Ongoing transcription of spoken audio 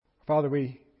Father,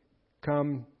 we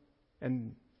come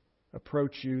and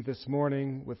approach you this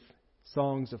morning with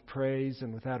songs of praise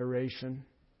and with adoration.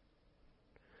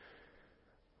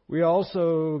 We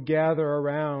also gather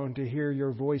around to hear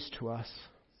your voice to us.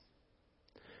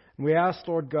 And we ask,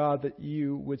 Lord God, that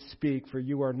you would speak, for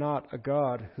you are not a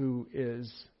God who is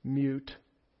mute,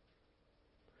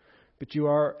 but you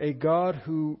are a God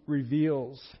who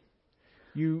reveals.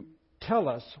 You tell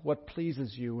us what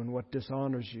pleases you and what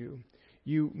dishonors you.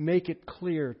 You make it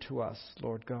clear to us,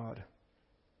 Lord God.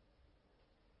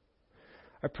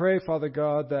 I pray, Father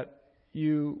God, that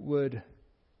you would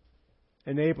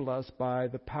enable us by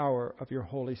the power of your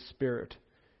Holy Spirit,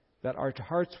 that our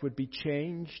hearts would be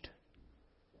changed,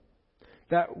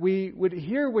 that we would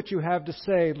hear what you have to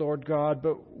say, Lord God,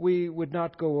 but we would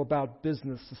not go about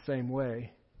business the same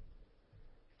way,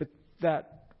 but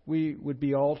that we would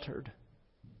be altered,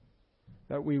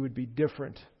 that we would be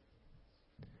different.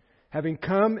 Having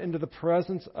come into the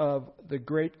presence of the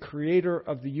great Creator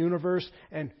of the universe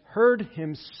and heard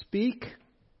Him speak,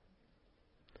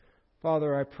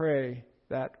 Father, I pray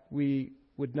that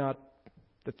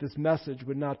that this message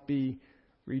would not be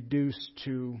reduced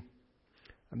to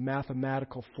a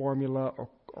mathematical formula or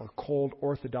cold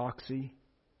orthodoxy,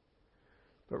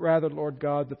 but rather, Lord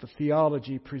God, that the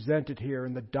theology presented here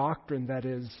and the doctrine that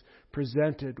is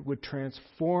presented would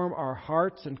transform our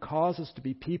hearts and cause us to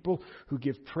be people who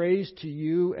give praise to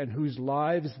you and whose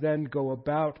lives then go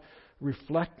about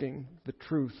reflecting the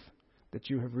truth that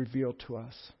you have revealed to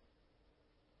us.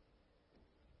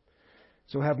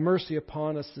 So have mercy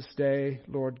upon us this day,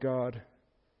 Lord God,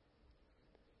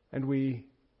 and we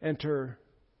enter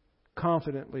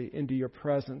confidently into your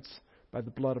presence by the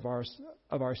blood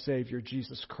of our Savior,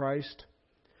 Jesus Christ.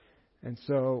 And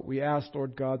so we ask,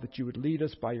 Lord God, that you would lead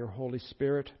us by your Holy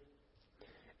Spirit.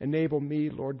 Enable me,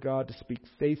 Lord God, to speak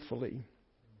faithfully,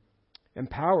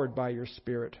 empowered by your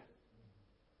Spirit,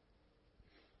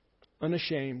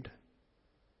 unashamed,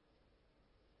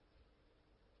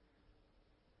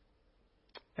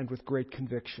 and with great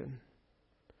conviction.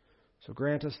 So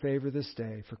grant us favor this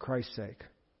day for Christ's sake.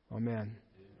 Amen.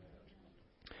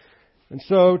 And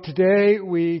so today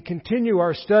we continue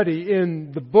our study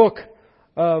in the book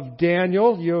of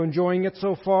Daniel. You enjoying it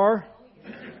so far?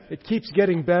 It keeps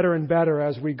getting better and better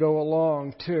as we go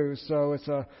along too. So it's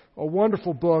a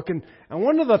wonderful book. And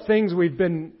one of the things we've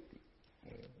been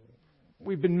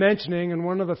mentioning, and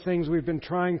one of the things we've been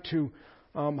trying to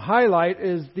highlight,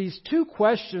 is these two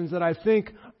questions that I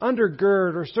think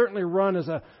undergird or certainly run as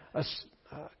a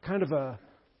kind of a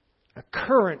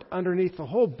current underneath the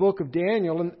whole book of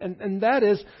Daniel, and that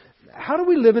is, how do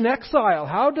we live in exile?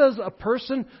 How does a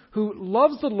person who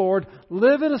loves the Lord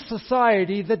live in a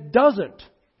society that doesn't?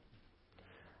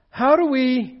 How do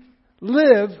we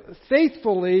live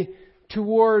faithfully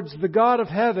towards the God of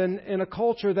heaven in a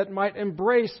culture that might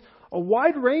embrace a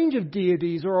wide range of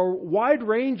deities or a wide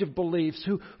range of beliefs,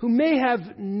 who may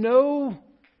have no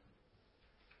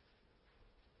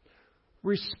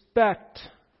respect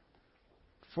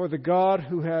for the God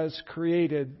who has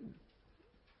created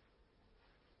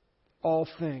all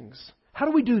things? How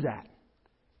do we do that?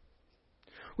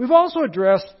 We've also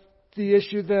addressed the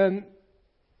issue then,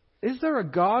 is there a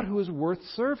God who is worth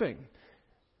serving?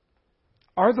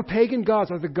 Are the pagan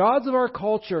gods, are the gods of our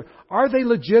culture, are they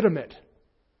legitimate?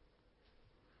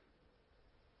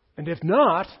 And if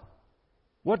not,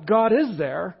 what God is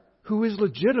there who is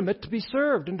legitimate to be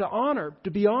served and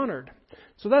to be honored?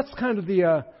 So that's kind of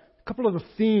the couple of the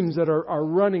themes that are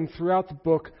running throughout the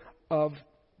book of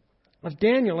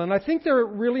Daniel. And I think they're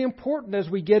really important as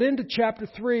we get into chapter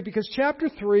 3, because chapter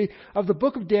 3 of the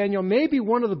book of Daniel may be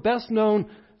one of the best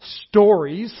known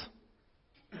stories.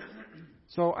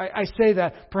 So I say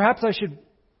that. Perhaps I should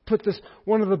put this,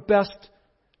 one of the best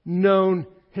known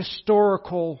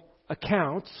historical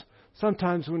accounts.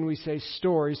 Sometimes when we say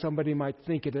story, somebody might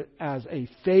think it as a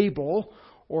fable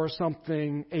or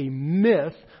something, a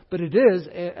myth, but it is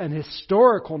an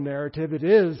historical narrative. It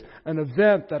is an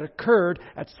event that occurred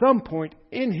at some point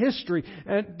in history.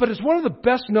 But it's one of the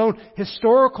best known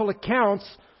historical accounts.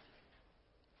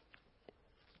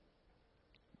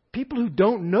 People who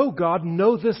don't know God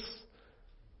know this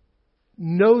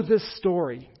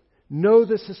story, know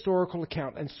this historical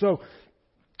account. And so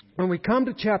when we come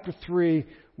to chapter 3,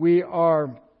 we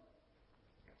are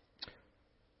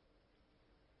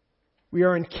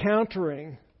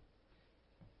encountering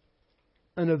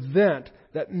an event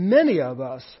that many of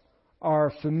us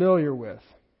are familiar with.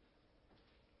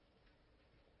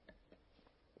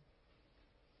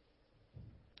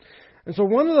 And so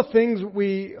one of the things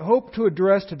we hope to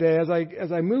address today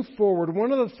as I move forward,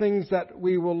 one of the things that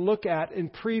we will look at in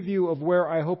preview of where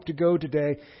I hope to go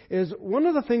today is one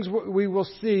of the things we will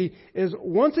see is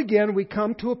once again we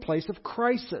come to a place of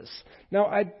crisis.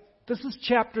 Now, this is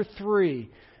chapter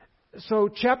 3. So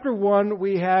chapter 1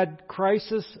 we had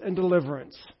crisis and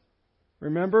deliverance.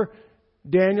 Remember?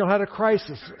 Daniel had a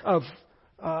crisis of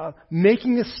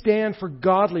making a stand for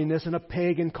godliness in a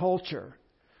pagan culture.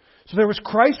 So there was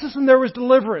crisis and there was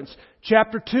deliverance.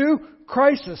 Chapter 2,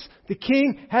 crisis. The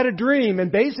king had a dream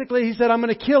and basically he said, I'm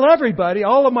going to kill everybody,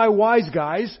 all of my wise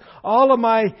guys, all of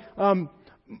my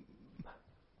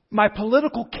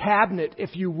political cabinet,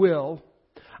 if you will.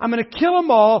 I'm going to kill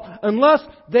them all unless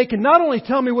they can not only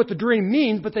tell me what the dream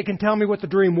means, but they can tell me what the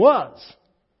dream was.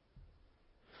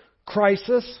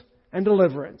 Crisis and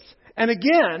deliverance. And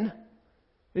again,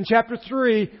 in chapter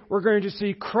 3, we're going to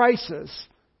see crisis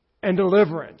and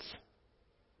deliverance.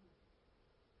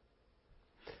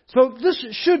 So this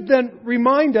should then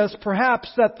remind us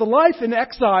perhaps that the life in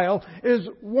exile is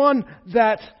one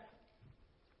that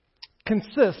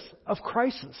consists of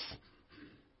crisis.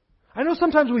 I know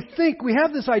sometimes we think, we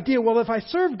have this idea, well, if I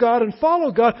serve God and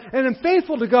follow God and am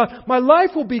faithful to God, my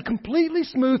life will be completely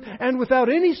smooth and without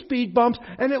any speed bumps,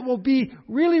 and it will be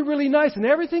really, really nice, and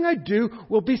everything I do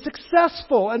will be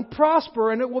successful and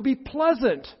prosper, and it will be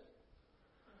pleasant.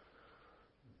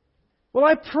 Well,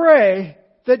 I pray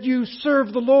that you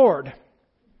serve the Lord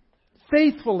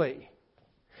faithfully.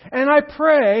 And I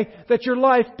pray that your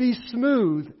life be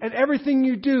smooth and everything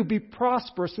you do be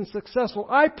prosperous and successful.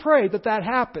 I pray that that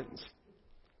happens.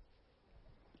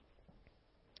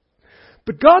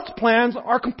 But God's plans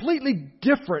are completely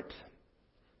different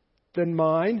than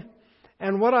mine.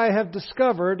 And what I have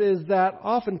discovered is that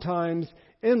oftentimes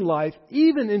in life,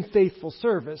 even in faithful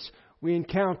service, we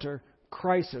encounter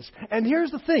crisis. And here's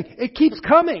the thing, it keeps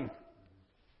coming.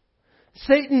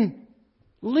 Satan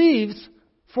leaves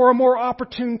for a more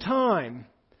opportune time.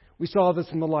 We saw this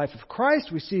in the life of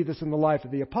Christ, we see this in the life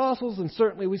of the apostles, and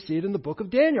certainly we see it in the book of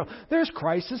Daniel. There's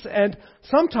crisis and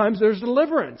sometimes there's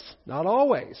deliverance. Not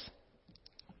always.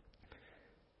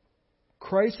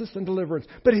 Crisis and deliverance.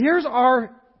 But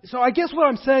so I guess what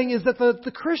I'm saying is that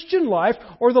the Christian life,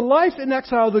 or the life in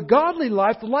exile, the godly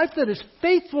life, the life that is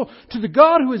faithful to the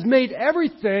God who has made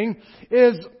everything,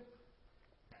 is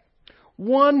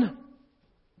one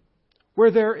where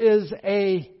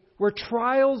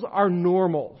trials are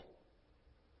normal.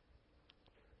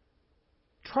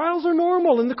 Trials are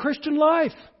normal in the Christian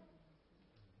life.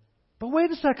 But wait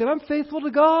a second, I'm faithful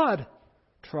to God.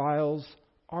 Trials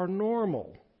are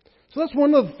normal. So that's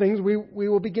one of the things we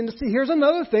will begin to see. Here's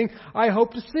another thing I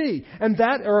hope to see,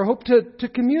 or hope to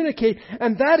communicate,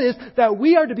 and that is that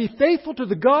we are to be faithful to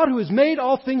the God who has made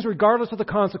all things regardless of the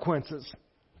consequences.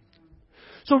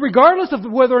 So regardless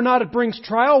of whether or not it brings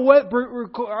trial,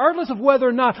 regardless of whether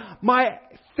or not my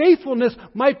faithfulness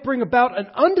might bring about an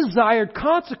undesired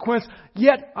consequence,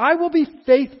 yet I will be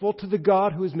faithful to the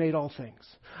God who has made all things.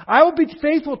 I will be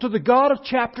faithful to the God of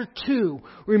chapter 2.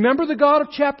 Remember the God of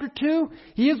chapter 2?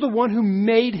 He is the one who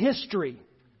made history.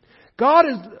 God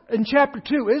is, in chapter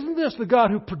 2, isn't this the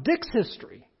God who predicts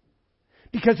history?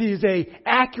 Because He is an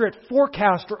accurate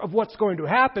forecaster of what's going to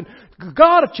happen. The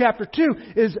God of chapter 2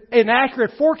 is an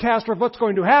accurate forecaster of what's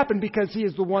going to happen because He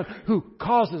is the one who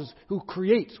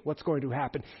creates what's going to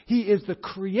happen. He is the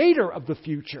creator of the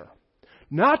future,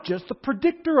 not just the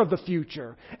predictor of the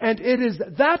future. And it is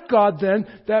that God then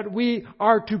that we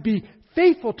are to be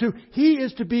faithful to. He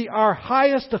is to be our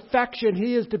highest affection.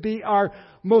 He is to be our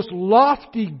most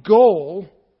lofty goal,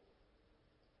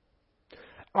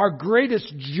 our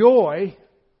greatest joy,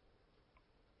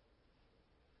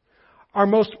 our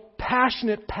most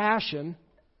passionate passion,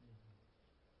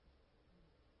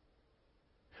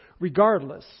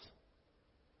 regardless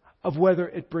of whether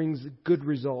it brings good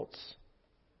results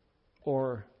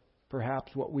or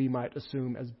perhaps what we might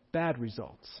assume as bad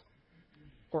results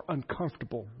or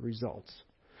uncomfortable results.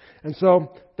 And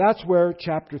so that's where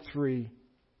chapter 3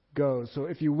 goes. So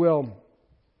if you will,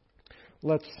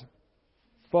 let's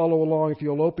follow along. If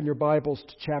you'll open your Bibles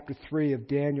to chapter 3 of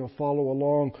Daniel, follow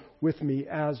along with me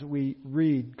as we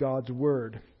read God's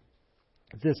Word.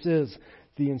 This is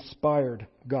the inspired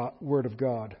Word of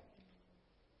God.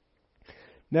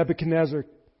 Nebuchadnezzar,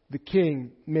 the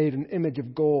king, made an image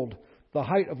of gold, the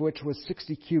height of which was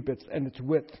 60 cubits and its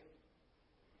width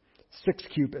 6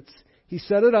 cubits. He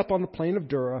set it up on the plain of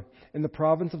Dura in the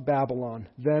province of Babylon.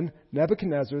 Then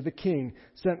Nebuchadnezzar the king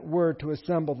sent word to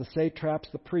assemble the satraps,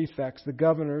 the prefects, the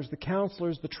governors, the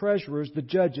counselors, the treasurers, the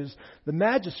judges, the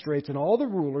magistrates, and all the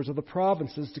rulers of the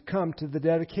provinces to come to the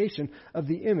dedication of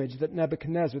the image that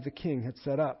Nebuchadnezzar the king had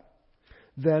set up.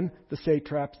 Then the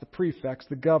satraps, the prefects,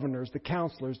 the governors, the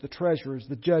counselors, the treasurers,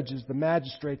 the judges, the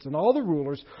magistrates, and all the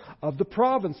rulers of the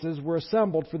provinces were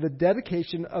assembled for the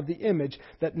dedication of the image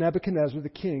that Nebuchadnezzar the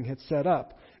king had set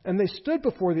up. And they stood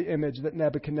before the image that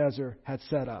Nebuchadnezzar had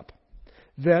set up.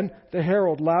 Then the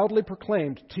herald loudly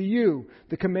proclaimed, "To you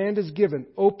the command is given,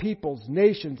 O peoples,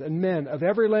 nations, and men of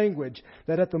every language,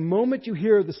 that at the moment you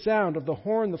hear the sound of the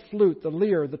horn, the flute, the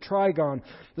lyre, the trigon,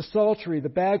 the psaltery, the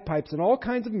bagpipes, and all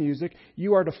kinds of music,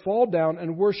 you are to fall down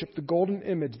and worship the golden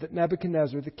image that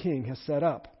Nebuchadnezzar the king has set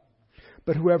up.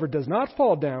 But whoever does not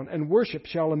fall down and worship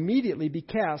shall immediately be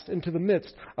cast into the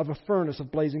midst of a furnace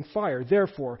of blazing fire.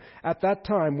 Therefore, at that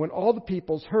time, when all the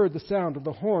peoples heard the sound of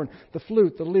the horn, the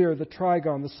flute, the lyre, the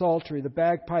trigon, the psaltery, the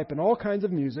bagpipe, and all kinds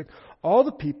of music, all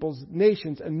the peoples,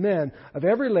 nations, and men of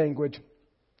every language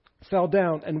fell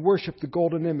down and worshipped the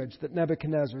golden image that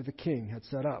Nebuchadnezzar the king had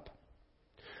set up.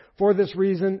 For this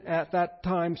reason, at that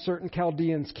time, certain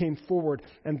Chaldeans came forward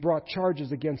and brought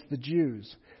charges against the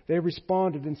Jews. They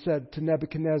responded and said to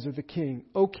Nebuchadnezzar the king,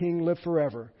 O king, live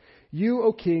forever. You,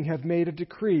 O king, have made a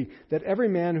decree that every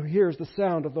man who hears the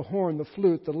sound of the horn, the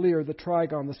flute, the lyre, the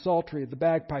trigon, the psaltery, the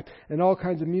bagpipe, and all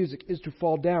kinds of music is to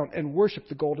fall down and worship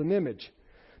the golden image.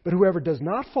 But whoever does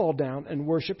not fall down and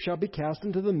worship shall be cast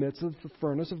into the midst of the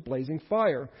furnace of blazing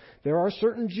fire. There are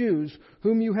certain Jews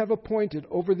whom you have appointed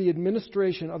over the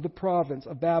administration of the province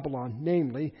of Babylon,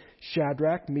 namely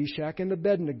Shadrach, Meshach, and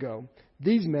Abednego.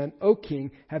 These men, O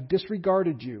king, have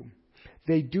disregarded you.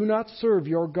 They do not serve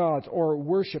your gods or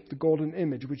worship the golden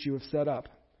image which you have set up."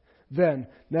 Then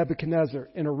Nebuchadnezzar,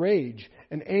 in a rage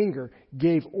and anger,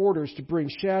 gave orders to bring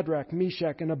Shadrach,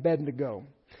 Meshach, and Abednego.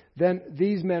 Then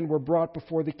these men were brought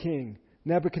before the king.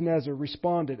 Nebuchadnezzar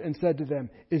responded and said to them,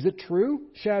 "Is it true,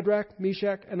 Shadrach,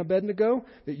 Meshach, and Abednego,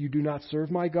 that you do not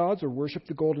serve my gods or worship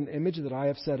the golden image that I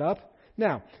have set up?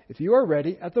 Now, if you are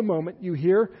ready, at the moment you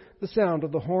hear the sound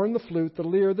of the horn, the flute, the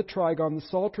lyre, the trigon, the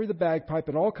psaltery, the bagpipe,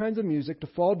 and all kinds of music, to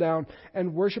fall down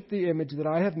and worship the image that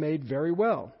I have made, very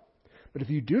well. But if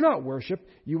you do not worship,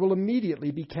 you will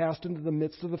immediately be cast into the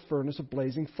midst of the furnace of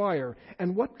blazing fire.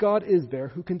 And what God is there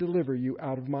who can deliver you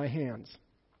out of my hands?"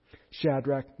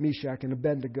 Shadrach, Meshach, and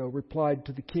Abednego replied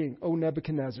to the king, "O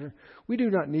Nebuchadnezzar, we do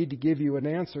not need to give you an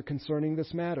answer concerning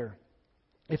this matter.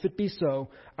 If it be so,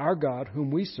 our God,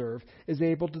 whom we serve, is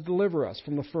able to deliver us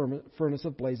from the furnace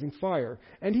of blazing fire,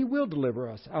 and he will deliver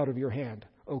us out of your hand,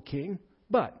 O king.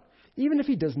 But even if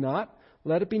he does not,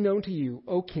 let it be known to you,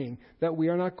 O king, that we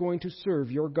are not going to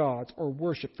serve your gods or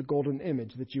worship the golden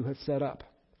image that you have set up."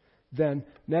 Then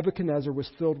Nebuchadnezzar was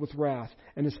filled with wrath,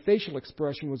 and his facial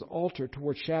expression was altered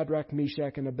toward Shadrach,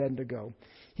 Meshach, and Abednego.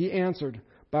 He answered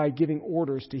by giving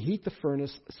orders to heat the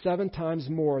furnace 7 times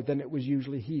more than it was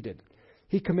usually heated.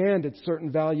 He commanded certain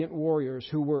valiant warriors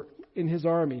who were in his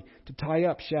army to tie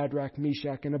up Shadrach,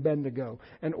 Meshach, and Abednego,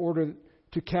 and ordered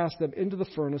to cast them into the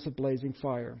furnace of blazing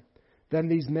fire. Then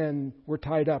these men were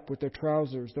tied up with their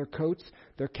trousers, their coats,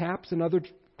 their caps, and other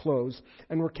clothes,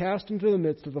 and were cast into the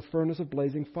midst of the furnace of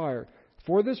blazing fire.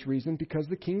 For this reason, because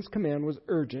the king's command was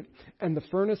urgent, and the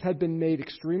furnace had been made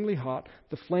extremely hot,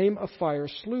 the flame of fire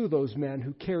slew those men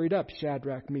who carried up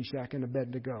Shadrach, Meshach, and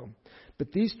Abednego.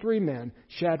 But these 3 men,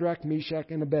 Shadrach, Meshach,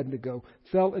 and Abednego,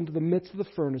 fell into the midst of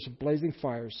the furnace of blazing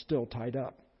fire, still tied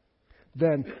up.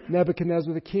 Then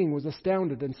Nebuchadnezzar the king was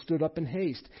astounded and stood up in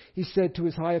haste. He said to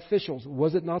his high officials,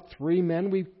 "Was it not 3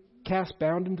 men we cast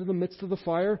bound into the midst of the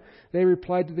fire?" They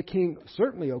replied to the king,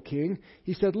 "Certainly, O king."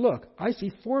 He said, "Look, I see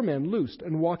 4 men loosed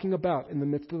and walking about in the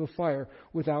midst of the fire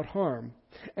without harm,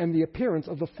 and the appearance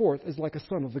of the 4th is like a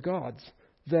son of the gods."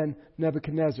 Then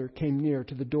Nebuchadnezzar came near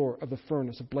to the door of the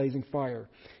furnace of blazing fire.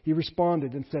 He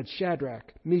responded and said,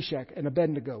 "Shadrach, Meshach, and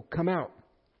Abednego, come out,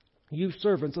 you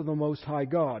servants of the Most High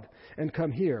God, and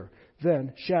come here."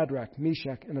 Then Shadrach,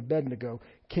 Meshach, and Abednego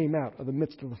came out of the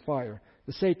midst of the fire.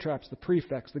 The satraps, the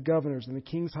prefects, the governors, and the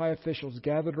king's high officials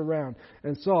gathered around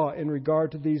and saw in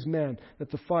regard to these men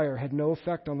that the fire had no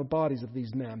effect on the bodies of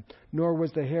these men, nor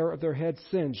was the hair of their heads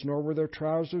singed, nor were their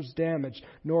trousers damaged,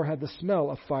 nor had the smell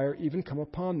of fire even come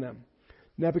upon them.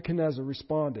 Nebuchadnezzar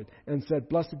responded and said,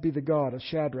 "Blessed be the God of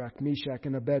Shadrach, Meshach,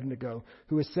 and Abednego,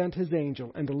 who has sent his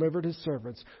angel and delivered his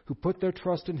servants, who put their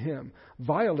trust in him,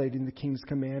 violating the king's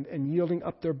command and yielding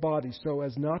up their bodies so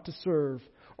as not to serve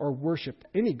or worship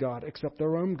any god except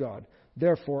their own God.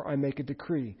 Therefore I make a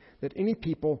decree that any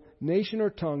people, nation, or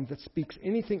tongue that speaks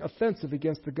anything offensive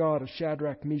against the God of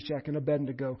Shadrach, Meshach, and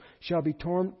Abednego shall be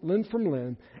torn limb from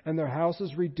limb, and their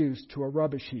houses reduced to a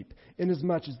rubbish heap,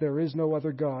 inasmuch as there is no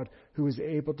other God who is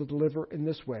able to deliver in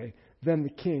this way." Then the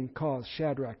king caused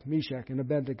Shadrach, Meshach, and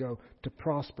Abednego to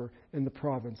prosper in the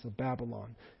province of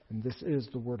Babylon. And this is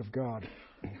the word of God.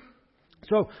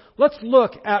 So let's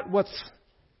look at let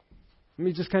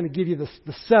me just kind of give you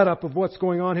the setup of what's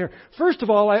going on here. First of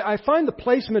all, I find the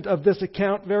placement of this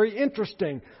account very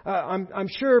interesting. I'm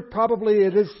sure probably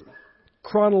it is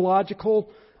chronological,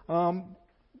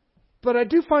 but I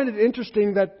do find it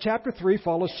interesting that chapter 3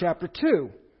 follows chapter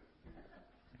 2.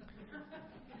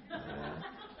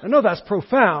 I know that's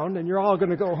profound, and you're all going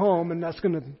to go home, and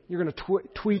you're going to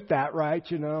tweet that, right?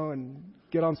 And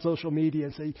get on social media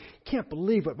and say, "Can't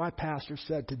believe what my pastor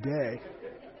said today."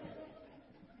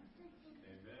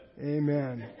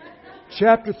 Amen.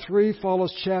 Chapter 3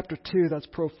 follows chapter 2. That's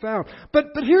profound. But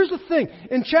here's the thing.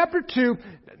 In chapter 2,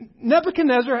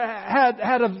 Nebuchadnezzar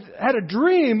had a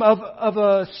dream of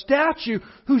a statue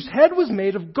whose head was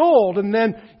made of gold, and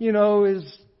then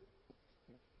his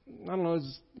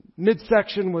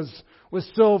midsection was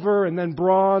silver, and then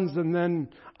bronze, and then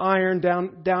iron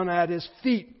down at his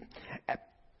feet.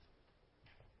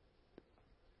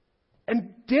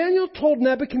 And Daniel told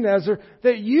Nebuchadnezzar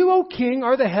that you, O king,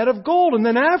 are the head of gold, and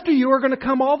then after you are going to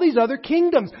come all these other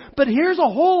kingdoms. But here's a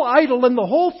whole idol, and the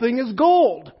whole thing is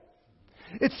gold.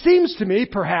 It seems to me,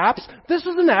 perhaps, this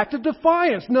is an act of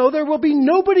defiance. No, there will be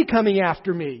nobody coming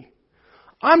after me.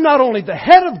 I'm not only the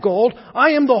head of gold,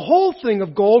 I am the whole thing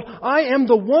of gold. I am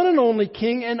the one and only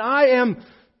king, and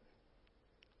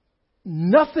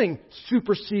nothing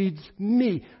supersedes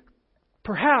me.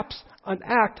 Perhaps an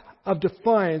act of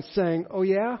defiance, saying, "Oh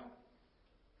yeah?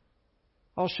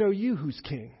 I'll show you who's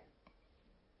king."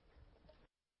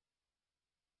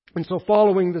 And so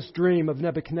following this dream of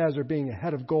Nebuchadnezzar being a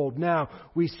head of gold, now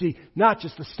we see not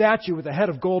just the statue with a head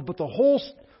of gold, but the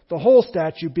whole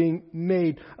statue being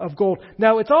made of gold.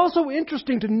 Now, it's also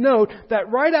interesting to note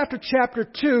that right after chapter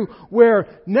 2,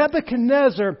 where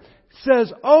Nebuchadnezzar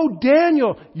says, "Oh,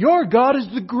 Daniel, your God is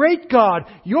the great God.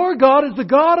 Your God is the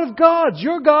God of gods.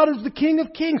 Your God is the King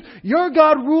of kings. Your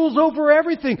God rules over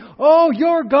everything. Oh,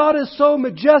 your God is so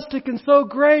majestic and so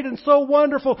great and so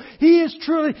wonderful. He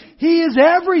is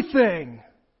everything."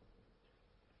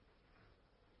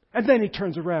 And then he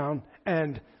turns around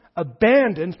and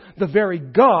abandons the very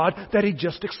God that he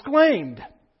just exclaimed.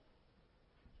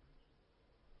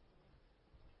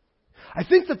 I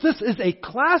think that this is a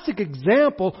classic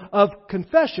example of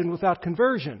confession without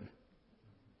conversion.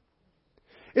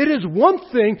 It is one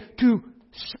thing to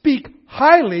speak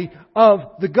highly of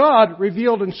the God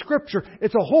revealed in Scripture.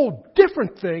 It's a whole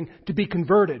different thing to be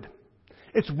converted.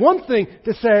 It's one thing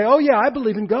to say, "Oh yeah, I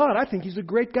believe in God. I think He's a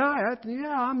great guy.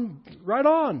 I'm right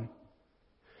on."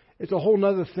 It's a whole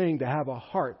other thing to have a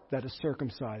heart that is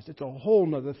circumcised. It's a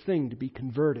whole other thing to be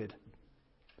converted.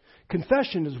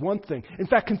 Confession is one thing. In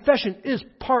fact, confession is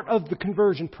part of the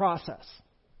conversion process.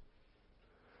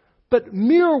 But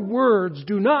mere words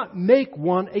do not make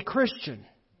one a Christian.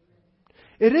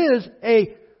 It is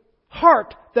a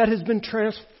heart that has been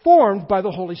transformed by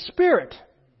the Holy Spirit.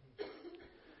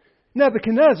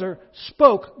 Nebuchadnezzar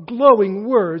spoke glowing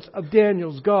words of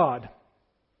Daniel's God.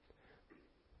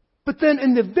 But then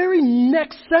in the very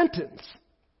next sentence,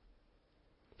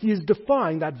 he is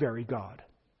defying that very God.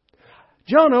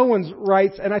 John Owens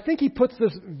writes, and I think he puts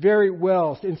this very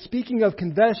well, in speaking of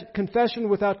confession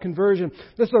without conversion.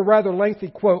 This is a rather lengthy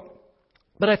quote,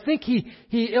 but I think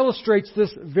he illustrates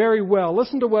this very well.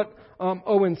 Listen to what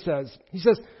Owens says. He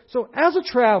says, "So as a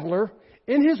traveler,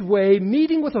 in his way,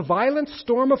 meeting with a violent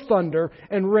storm of thunder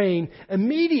and rain,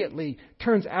 immediately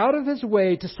turns out of his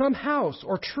way to some house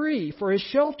or tree for his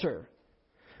shelter.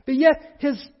 But yet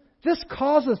this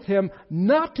causeth him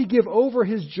not to give over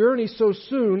his journey so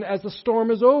soon as the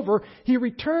storm is over. He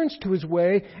returns to his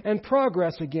way and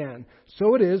progress again.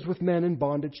 So it is with men in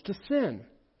bondage to sin.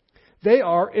 They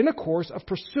are in a course of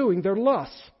pursuing their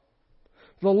lusts.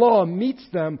 The law meets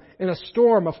them in a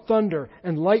storm of thunder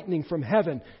and lightning from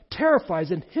heaven, terrifies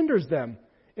and hinders them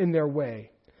in their way.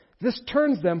 This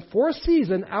turns them for a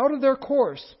season out of their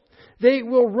course. They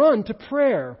will run to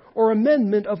prayer or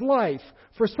amendment of life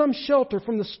for some shelter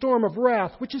from the storm of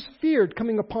wrath which is feared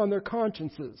coming upon their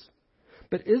consciences.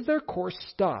 But is their course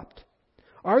stopped?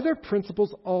 Are their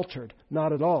principles altered?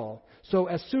 Not at all. So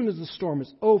as soon as the storm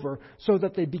is over, so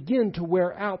that they begin to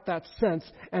wear out that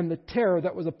sense and the terror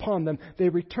that was upon them, they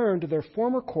return to their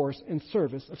former course in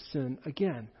service of sin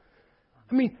again."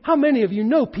 I mean, how many of you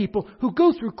know people who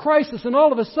go through crisis and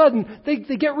all of a sudden they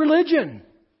get religion?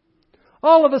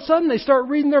 All of a sudden they start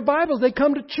reading their Bibles, they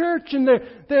come to church, and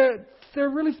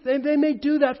they may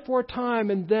do that for a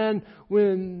time, and then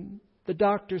when the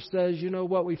doctor says, "You know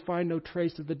what, we find no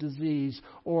trace of the disease,"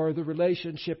 or the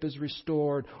relationship is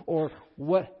restored, or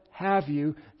what have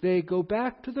you, they go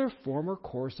back to their former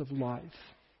course of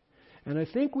life. And I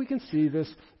think we can see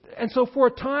this. And so for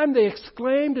a time they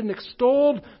exclaimed and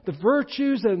extolled the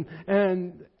virtues and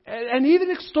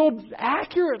even extolled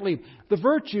accurately the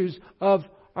virtues of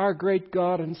our great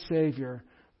God and Savior.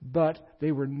 But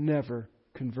they were never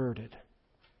converted.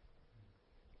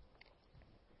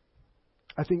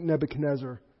 I think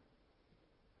Nebuchadnezzar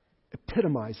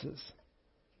epitomizes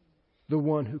the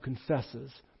one who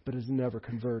confesses but is never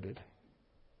converted.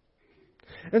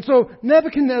 And so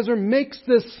Nebuchadnezzar makes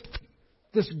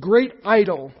this great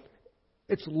idol.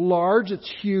 It's large,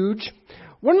 it's huge.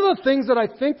 One of the things that I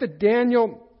think that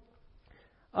Daniel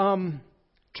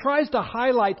tries to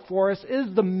highlight for us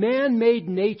is the man-made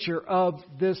nature of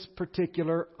this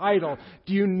particular idol.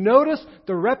 Do you notice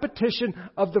the repetition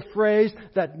of the phrase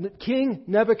that King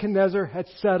Nebuchadnezzar had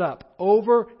set up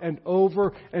over and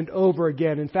over and over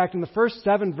again? In fact, in the first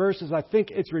 7 verses, I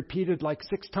think it's repeated like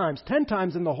 6 times, 10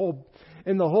 times in the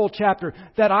whole chapter,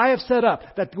 that I have set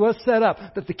up, that was set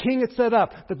up, that the king had set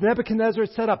up, that Nebuchadnezzar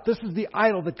had set up. This is the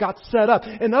idol that got set up.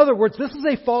 In other words, this is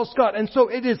a false god. And so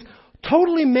it is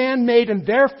totally man-made, and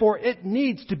therefore it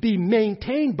needs to be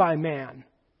maintained by man.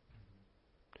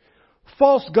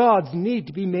 False gods need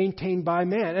to be maintained by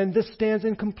man. And this stands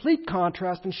in complete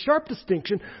contrast and sharp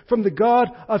distinction from the God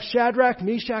of Shadrach,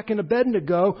 Meshach, and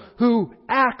Abednego, who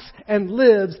acts and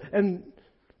lives and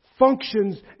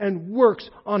functions and works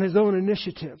on his own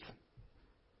initiative.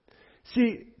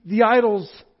 See, the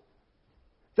idols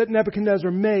that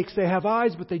Nebuchadnezzar makes, they have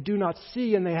eyes but they do not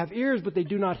see, and they have ears but they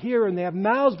do not hear, and they have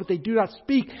mouths but they do not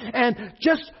speak. And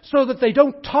just so that they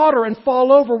don't totter and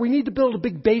fall over, we need to build a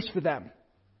big base for them.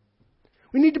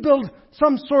 We need to build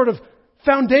some sort of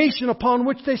foundation upon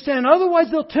which they stand. Otherwise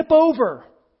they'll tip over.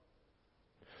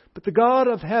 But the God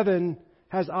of heaven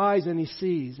has eyes and He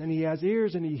sees, and He has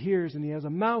ears and He hears, and He has a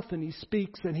mouth and He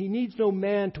speaks, and He needs no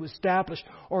man to establish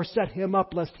or set Him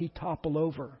up lest He topple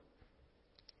over.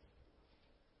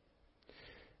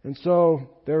 And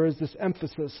so there is this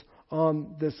emphasis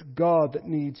on this God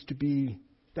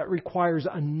that requires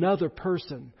another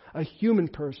person, a human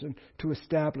person, to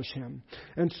establish Him.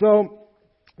 And so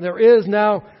there is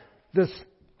now this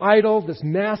idol, this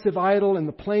massive idol in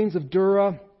the plains of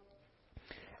Dura.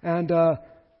 And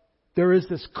there is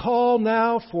this call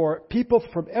now for people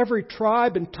from every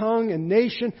tribe and tongue and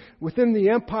nation within the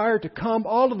empire to come.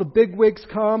 All of the bigwigs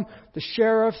come, the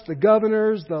sheriffs, the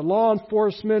governors, the law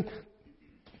enforcement,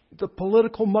 the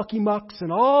political mucky-mucks,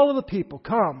 and all of the people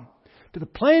come to the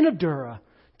plain of Dura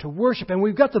to worship. And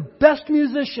we've got the best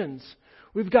musicians.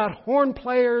 We've got horn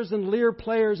players and lyre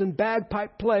players and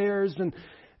bagpipe players and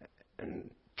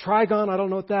trigon, I don't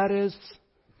know what that is.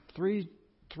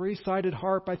 Three-sided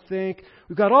harp, I think.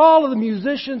 We've got all of the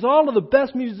musicians, all of the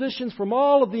best musicians from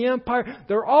all of the empire.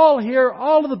 They're all here.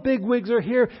 All of the bigwigs are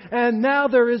here. And now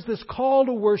there is this call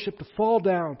to worship, to fall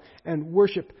down and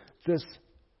worship this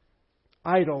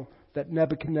idol that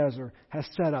Nebuchadnezzar has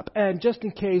set up. And just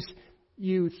in case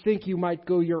you think you might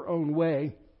go your own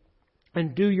way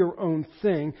and do your own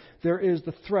thing, there is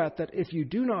the threat that if you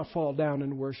do not fall down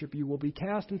and worship, you will be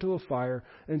cast into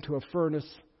a furnace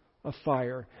of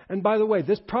fire. And by the way,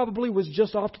 this probably was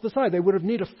just off to the side. They would have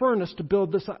needed a furnace to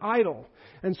build this idol.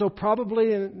 And so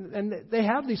probably, and they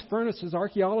have these furnaces,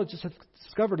 archaeologists have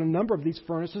discovered a number of these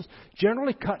furnaces,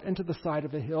 generally cut into the side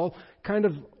of a hill, kind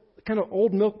of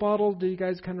old milk bottle. Do you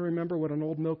guys kind of remember what an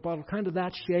old milk bottle? Kind of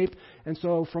that shape. And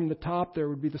so from the top there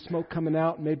would be the smoke coming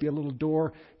out, maybe a little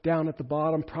door down at the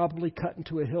bottom, probably cut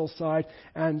into a hillside.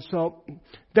 And so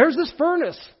there's this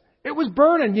furnace. It was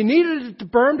burning. You needed it to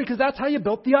burn because that's how you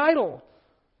built the idol.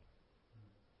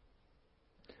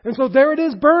 And so there it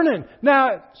is burning.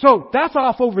 Now, so that's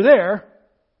off over there.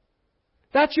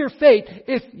 That's your fate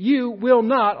if you will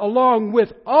not, along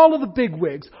with all of the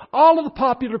bigwigs, all of the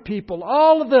popular people,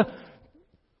 all of the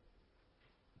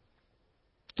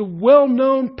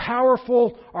well-known,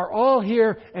 powerful are all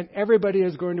here, and everybody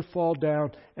is going to fall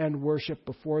down and worship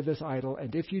before this idol.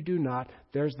 And if you do not,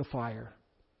 there's the fire.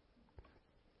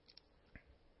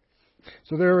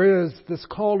 So there is this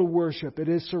call to worship. It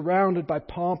is surrounded by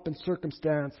pomp and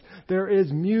circumstance. There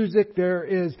is music. There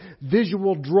is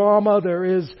visual drama. There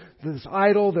is this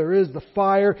idol. There is the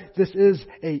fire. This is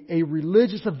a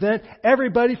religious event.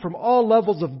 Everybody from all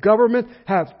levels of government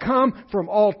have come, from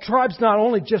all tribes, not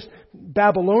only just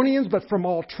Babylonians, but from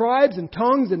all tribes and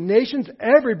tongues and nations.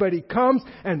 Everybody comes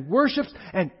and worships,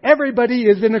 and everybody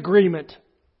is in agreement.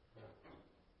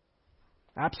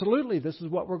 Absolutely, this is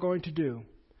what we're going to do.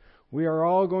 We are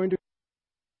all going to...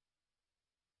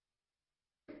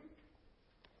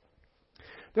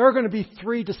 There are going to be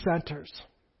 3 dissenters.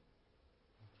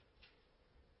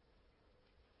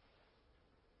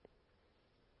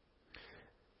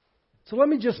 So let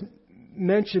me just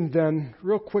mention then,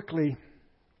 real quickly,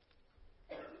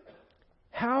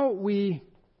 how we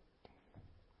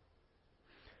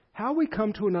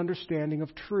come to an understanding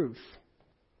of truth.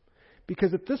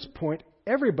 Because at this point,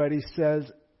 everybody says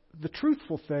the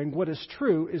truthful thing, what is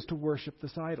true, is to worship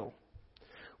this idol.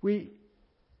 We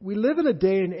live in a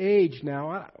day and age now,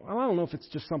 I don't know if it's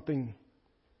just something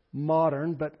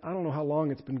modern, but I don't know how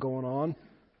long it's been going on,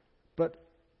 but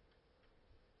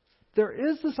there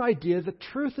is this idea that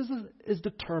truth is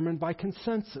determined by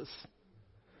consensus.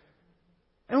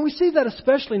 And we see that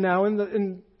especially now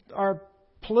in our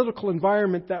political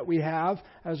environment that we have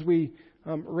as we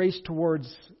race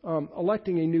towards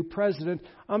electing a new president.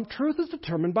 Truth is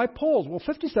determined by polls. Well,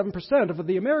 57% of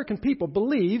the American people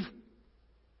believe.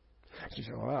 You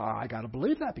say, well, I got to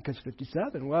believe that because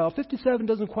 57. Well, 57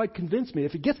 doesn't quite convince me.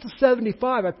 If it gets to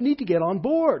 75, I need to get on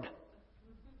board.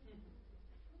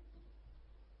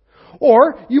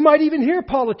 Or you might even hear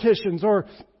politicians or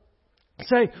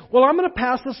say, well, I'm going to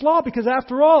pass this law because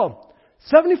after all,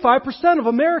 75% of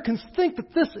Americans think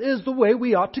that this is the way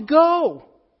we ought to go.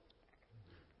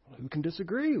 Well, who can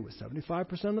disagree with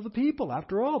 75% of the people?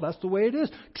 After all, that's the way it is.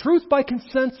 Truth by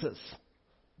consensus.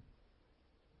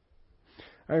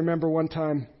 I remember one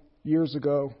time years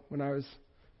ago when I was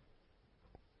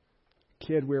a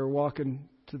kid, we were walking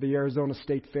to the Arizona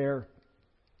State Fair.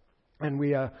 And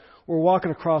we were walking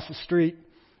across the street,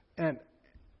 and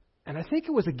I think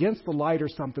it was against the light or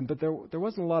something, but there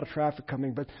wasn't a lot of traffic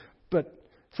coming. But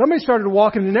somebody started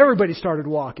walking, and everybody started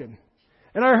walking.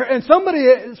 And somebody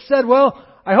said, well,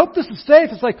 I hope this is safe.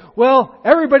 It's like, well,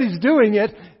 everybody's doing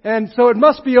it, and so it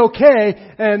must be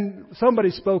okay. And somebody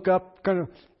spoke up, kind of,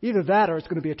 either that or it's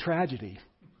going to be a tragedy.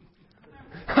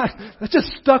 That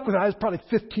just stuck with it. I was probably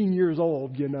 15 years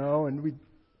old, and we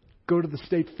go to the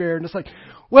state fair, and it's like,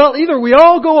 well, either we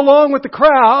all go along with the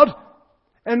crowd,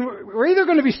 and we're either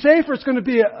going to be safe or it's going to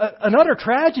be an utter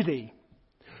tragedy.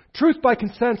 Truth by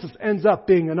consensus ends up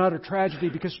being an utter tragedy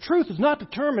because truth is not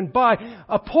determined by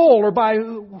a poll or by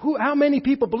how many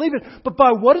people believe it, but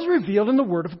by what is revealed in the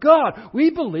Word of God. We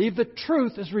believe that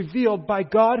truth is revealed by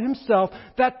God Himself.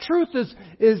 That truth is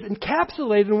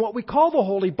encapsulated in what we call the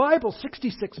Holy Bible,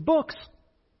 66 books.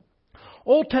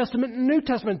 Old Testament and New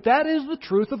Testament. That is the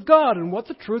truth of God. And what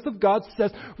the truth of God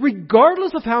says,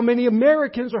 regardless of how many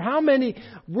Americans or how many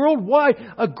worldwide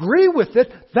agree with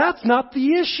it, that's not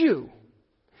the issue.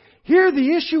 Here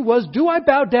the issue was, do I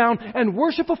bow down and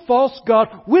worship a false god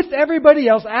with everybody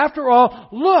else? After all,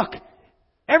 look,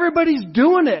 everybody's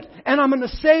doing it, and I'm going to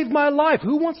save my life.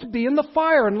 Who wants to be in the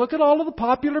fire? And look at all of the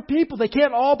popular people. They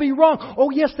can't all be wrong.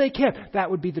 Oh, yes, they can. That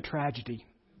would be the tragedy.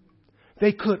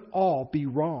 They could all be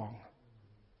wrong.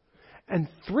 And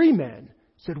 3 men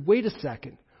said, wait a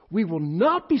second. We will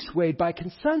not be swayed by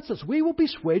consensus. We will be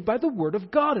swayed by the Word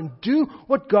of God and do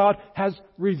what God has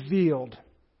revealed.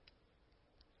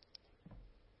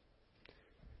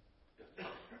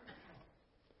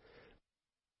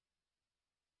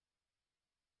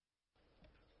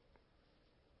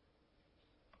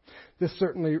 This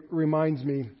certainly reminds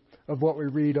me of what we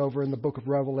read over in the book of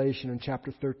Revelation in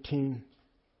chapter 13,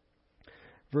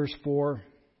 verse 4.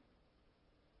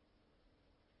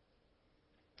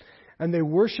 And they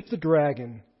worshiped the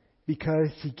dragon because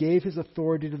he gave his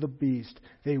authority to the beast.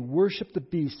 They worshiped the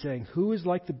beast, saying, who is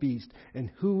like the beast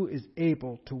and who is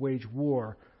able to wage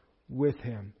war with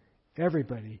him?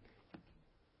 Everybody,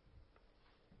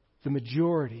 the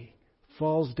majority,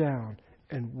 falls down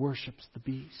and worships the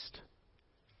beast.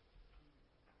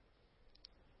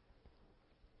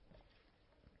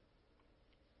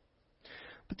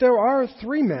 But there are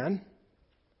 3 men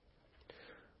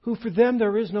who for them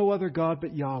there is no other God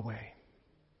but Yahweh.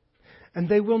 And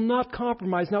they will not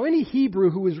compromise. Now, any Hebrew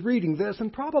who is reading this,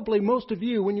 and probably most of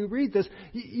you, when you read this,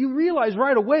 you realize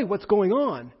right away what's going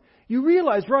on. You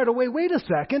realize right away, wait a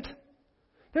second,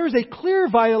 there is a clear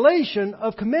violation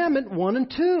of Commandment 1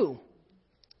 and 2.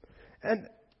 And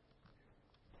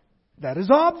that is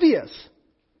obvious.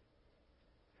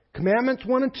 Commandments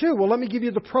 1 and 2. Well, let me give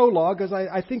you the prologue, as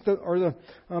I think,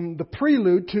 the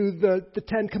prelude to the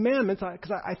 10 Commandments,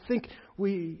 because I think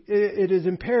it is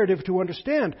imperative to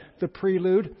understand the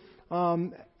prelude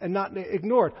and not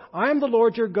ignore it. I am the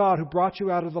Lord your God who brought you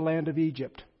out of the land of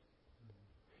Egypt.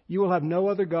 You will have no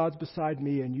other gods beside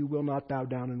me, and you will not bow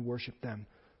down and worship them.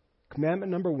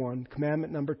 Commandment number 1,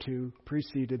 commandment number 2,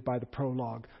 preceded by the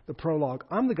prologue. The prologue,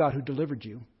 I'm the God who delivered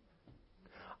you.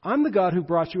 I'm the God who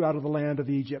brought you out of the land of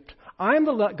Egypt. I'm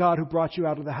the God who brought you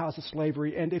out of the house of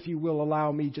slavery. And if you will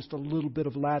allow me just a little bit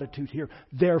of latitude here,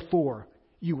 therefore,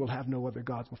 you will have no other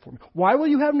gods before me. Why will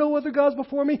you have no other gods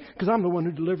before me? Because I'm the one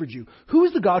who delivered you. Who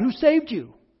is the God who saved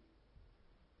you?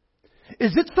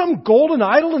 Is it some golden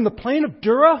idol in the plain of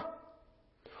Dura?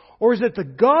 Or is it the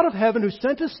God of heaven who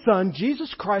sent His Son,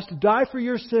 Jesus Christ, to die for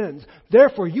your sins?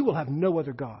 Therefore you will have no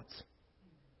other gods.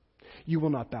 You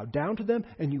will not bow down to them,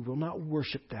 and you will not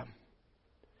worship them.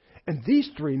 And these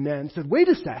three men said, wait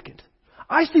a second.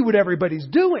 I see what everybody's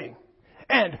doing.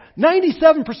 And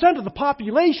 97% of the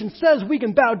population says we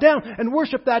can bow down and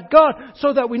worship that God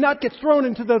so that we not get thrown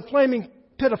into the flaming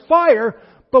pit of fire.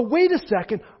 But wait a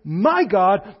second, my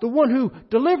God, the one who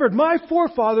delivered my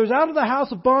forefathers out of the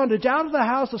house of bondage, out of the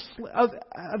house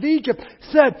of Egypt,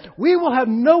 said, we will have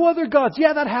no other gods.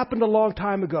 Yeah, that happened a long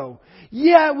time ago.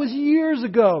 Yeah, it was years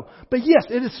ago. But yes,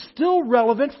 it is still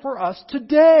relevant for us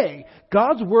today.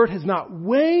 God's Word has not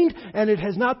waned and it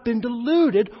has not been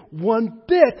diluted one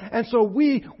bit. And so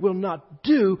we will not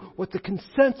do what the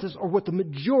consensus or what the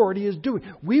majority is doing.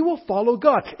 We will follow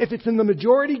God. If it's in the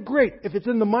majority, great. If it's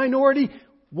in the minority,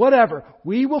 whatever.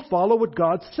 We will follow what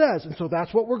God says. And so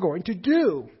that's what we're going to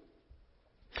do.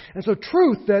 And so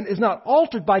truth then is not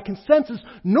altered by consensus,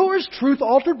 nor is truth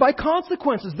altered by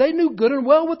consequences. They knew good and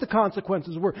well what the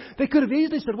consequences were. They could have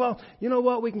easily said, well, you know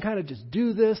what, we can kind of just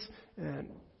do this and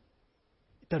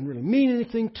it doesn't really mean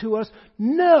anything to us.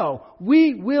 No,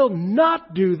 we will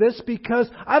not do this because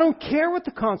I don't care what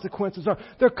the consequences are.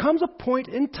 There comes a point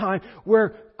in time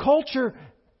where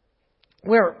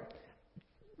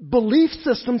belief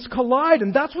systems collide,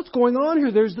 and that's what's going on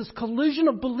here. There's this collision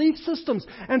of belief systems.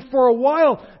 And for a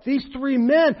while, these three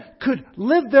men could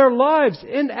live their lives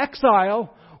in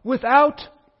exile without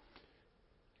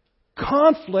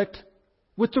conflict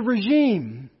with the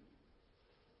regime.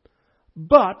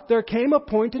 But there came a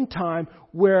point in time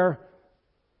where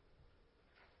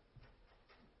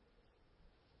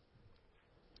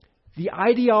the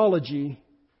ideology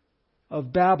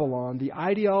of Babylon, the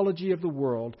ideology of the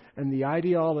world, and the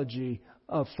ideology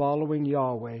of following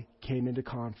Yahweh came into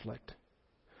conflict.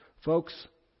 Folks,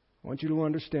 I want you to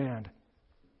understand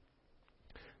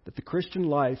that the Christian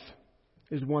life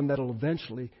is one that will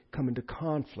eventually come into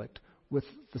conflict with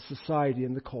the society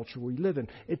and the culture we live in.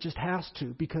 It just has to,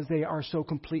 because they are so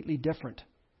completely different.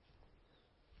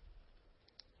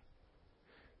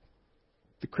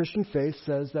 The Christian faith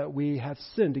says that we have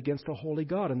sinned against a holy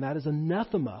God, and that is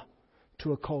anathema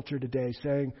to a culture today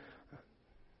saying,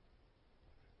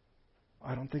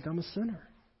 I don't think I'm a sinner.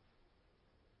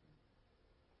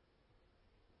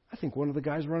 I think one of the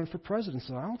guys running for president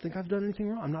said, I don't think I've done anything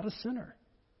wrong. I'm not a sinner.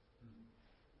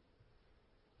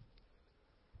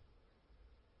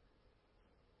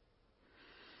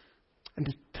 And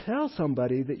to tell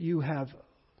somebody that you have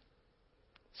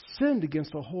sinned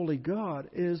against a holy God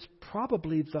is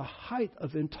probably the height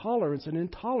of intolerance, and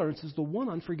intolerance is the one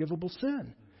unforgivable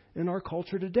sin in our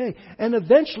culture today. And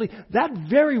eventually, that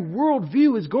very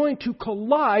worldview is going to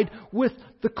collide with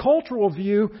the cultural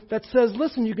view that says,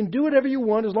 listen, you can do whatever you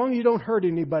want as long as you don't hurt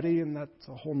anybody, and that's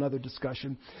a whole other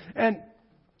discussion. And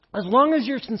as long as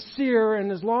you're sincere and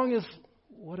as long as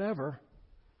whatever,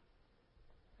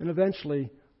 and eventually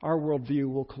our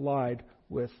worldview will collide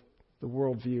with the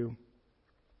worldview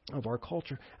of our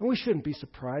culture. And we shouldn't be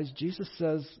surprised. Jesus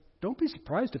says, don't be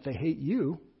surprised if they hate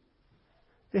you.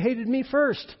 They hated me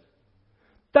first.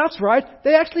 That's right.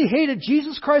 They actually hated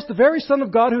Jesus Christ, the very Son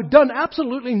of God, who had done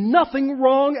absolutely nothing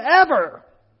wrong ever.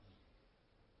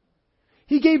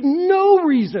 He gave no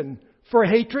reason for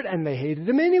hatred, and they hated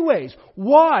Him anyways.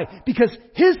 Why? Because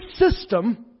His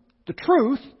system, the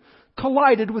truth,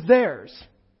 collided with theirs.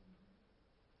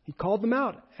 He called them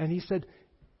out, and He said,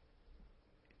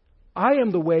 I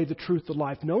am the way, the truth, the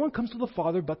life. No one comes to the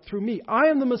Father but through me. I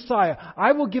am the Messiah.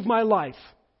 I will give my life,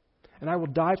 and I will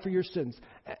die for your sins.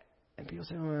 And people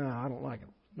say, I don't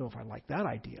know if I like that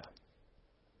idea.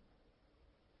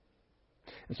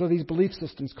 And so these belief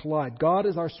systems collide. God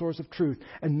is our source of truth,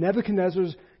 and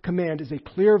Nebuchadnezzar's command is a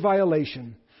clear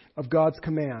violation of God's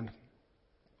command.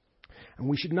 And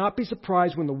we should not be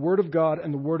surprised when the Word of God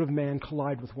and the Word of man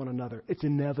collide with one another. It's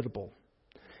inevitable.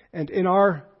 And in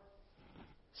our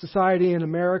society in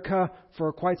America,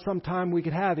 for quite some time, we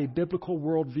could have a biblical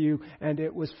worldview, and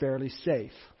it was fairly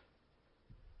safe.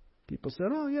 People said,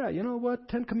 oh yeah, you know what,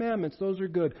 10 Commandments, those are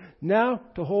good. Now,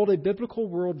 to hold a biblical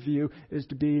worldview is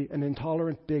to be an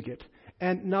intolerant bigot.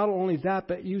 And not only that,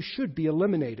 but you should be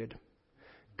eliminated.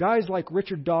 Guys like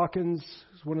Richard Dawkins,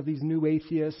 who's one of these new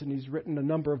atheists, and he's written a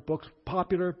number of books,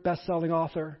 popular, best-selling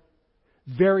author,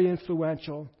 very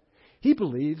influential. He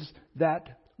believes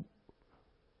that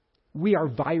we are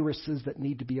viruses that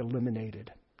need to be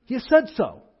eliminated. He has said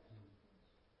so.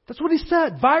 That's what he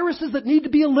said. Viruses that need to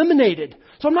be eliminated.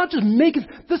 So I'm not just making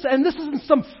this, and this isn't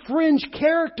some fringe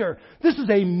character. This is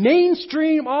a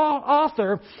mainstream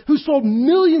author who sold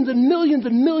millions and millions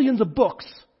and millions of books.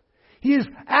 He is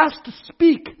asked to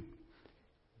speak.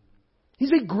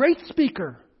 He's a great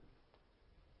speaker.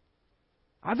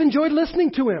 I've enjoyed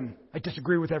listening to him. I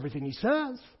disagree with everything he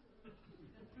says.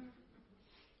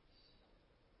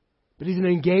 But he's an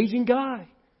engaging guy.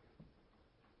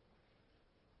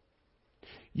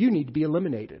 You need to be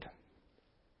eliminated.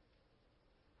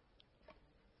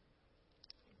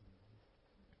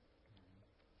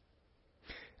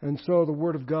 And so the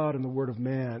Word of God and the Word of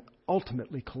man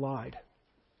ultimately collide.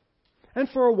 And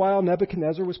for a while,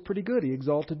 Nebuchadnezzar was pretty good. He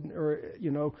exalted,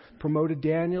 promoted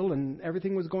Daniel, and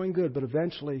everything was going good. But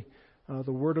eventually,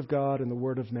 the Word of God and the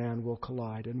Word of man will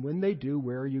collide. And when they do,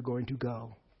 where are you going to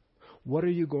go? What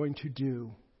are you going to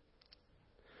do?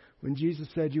 When Jesus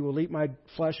said, "You will eat my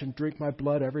flesh and drink my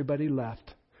blood," everybody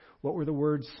left. What were the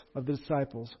words of the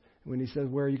disciples? When he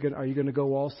said, "Where are you going to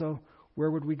go also?" Where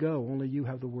would we go? Only you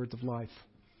have the words of life.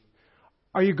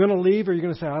 Are you going to leave, or are you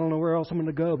going to say, "I don't know where else I'm going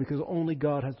to go," because only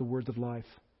God has the words of life?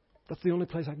 That's the only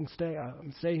place I can stay.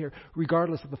 I'm stay here,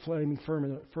 regardless of the flaming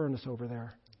furnace over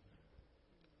there.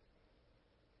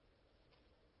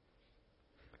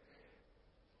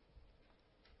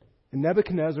 And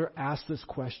Nebuchadnezzar asked this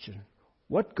question: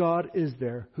 what God is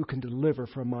there who can deliver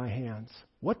from my hands?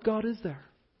 What God is there?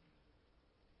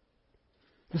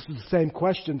 This was the same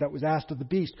question that was asked of the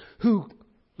beast.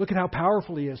 Look at how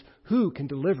powerful he is. Who can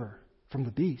deliver from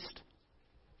the beast?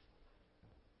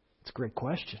 It's a great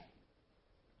question.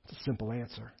 It's a simple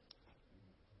answer.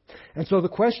 And so the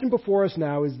question before us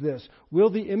now is this: will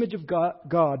the image of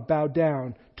God bow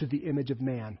down to the image of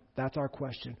man? That's our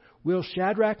question. Will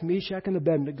Shadrach, Meshach, and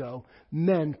Abednego,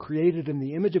 men created in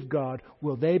the image of God,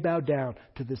 will they bow down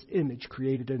to this image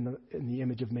created in the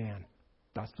image of man?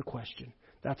 That's the question.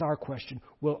 That's our question.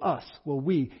 Will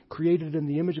we, created in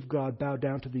the image of God, bow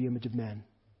down to the image of men?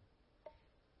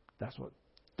 That's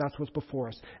what's before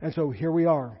us. And so here we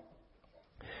are.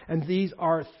 And these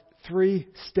are three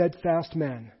steadfast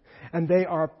men. And they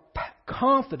are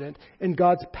confident in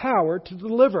God's power to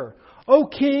deliver. "O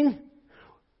King,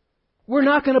 we're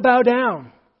not going to bow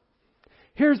down."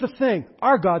 Here's the thing.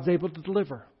 Our God's able to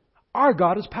deliver. Our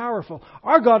God is powerful.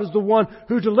 Our God is the one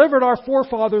who delivered our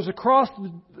forefathers across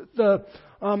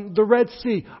the Red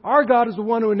Sea. Our God is the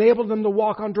one who enabled them to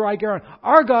walk on dry ground.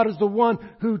 Our God is the one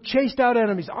who chased out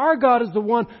enemies. Our God is the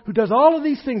one who does all of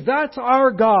these things. That's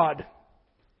our God.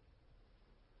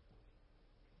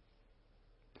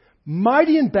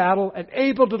 Mighty in battle and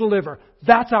able to deliver.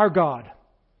 That's our God.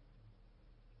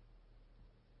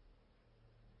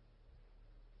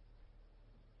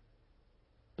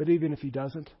 But even if He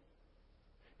doesn't,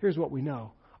 here's what we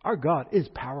know. Our God is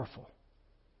powerful.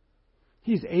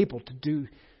 He's able to do.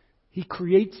 He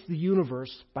creates the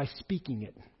universe by speaking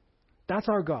it. That's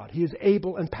our God. He is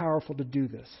able and powerful to do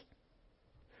this.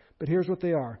 But here's what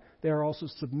they are. They are also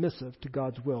submissive to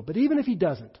God's will. But even if He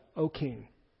doesn't, O King,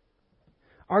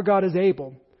 our God is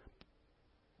able.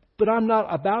 But I'm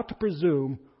not about to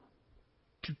presume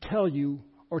to tell you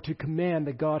or to command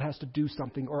that God has to do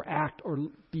something or act or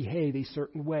behave a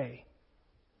certain way.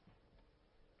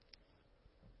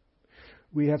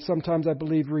 We have sometimes, I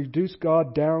believe, reduced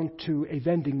God down to a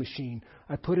vending machine.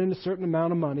 I put in a certain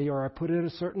amount of money, or I put in a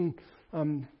certain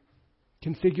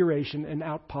configuration, and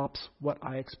out pops what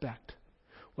I expect.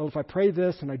 Well, if I pray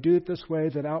this and I do it this way,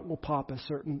 then out will pop a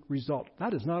certain result.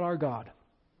 That is not our God.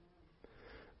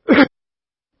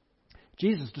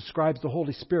 Jesus describes the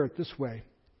Holy Spirit this way.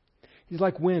 He's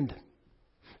like wind.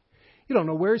 You don't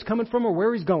know where He's coming from or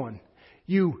where He's going.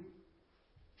 You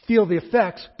feel the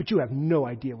effects, but you have no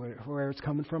idea where it's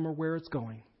coming from or where it's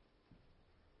going.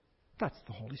 That's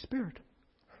the Holy Spirit.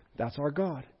 That's our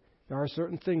God. There are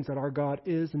certain things that our God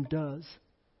is and does.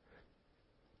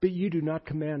 But you do not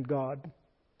command God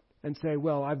and say,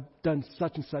 "Well, I've done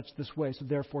such and such this way, so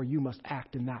therefore you must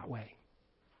act in that way."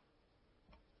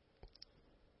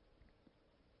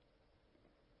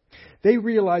 They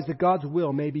realize that God's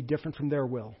will may be different from their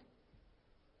will.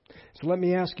 So let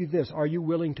me ask you this. Are you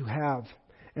willing to have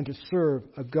and to serve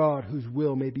a God whose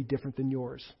will may be different than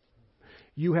yours?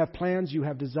 You have plans, you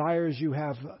have desires, you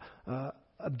have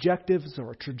objectives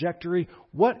or a trajectory.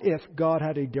 What if God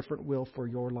had a different will for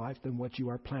your life than what you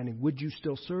are planning? Would you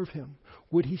still serve Him?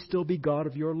 Would He still be God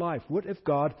of your life? What if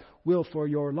God's will for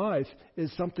your life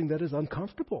is something that is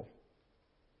uncomfortable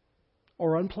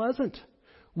or unpleasant?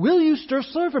 Will you still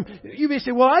serve Him? You may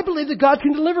say, "Well, I believe that God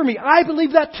can deliver me." I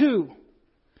believe that too.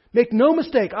 Make no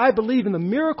mistake, I believe in the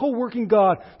miracle-working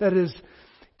God that is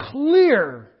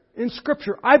clear in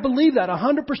Scripture. I believe that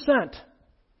 100%.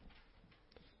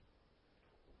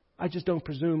 I just don't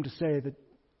presume to say that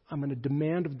I'm going to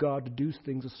demand of God to do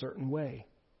things a certain way.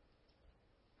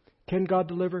 Can God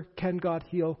deliver? Can God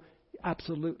heal?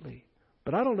 Absolutely.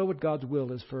 But I don't know what God's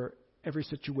will is for every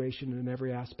situation and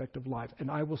every aspect of life.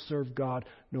 And I will serve God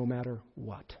no matter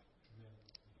what.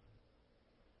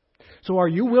 So are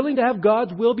you willing to have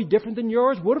God's will be different than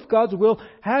yours? What if God's will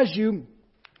has you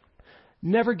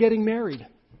never getting married?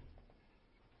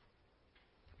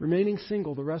 Remaining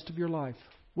single the rest of your life?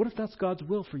 What if that's God's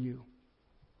will for you?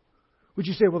 Would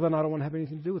you say, well, then I don't want to have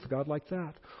anything to do with God like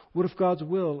that? What if God's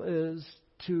will is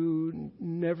to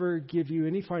never give you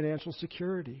any financial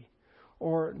security,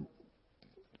 or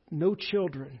no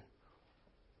children,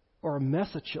 or a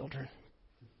mess of children?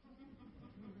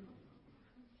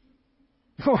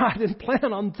 Oh, I didn't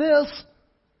plan on this.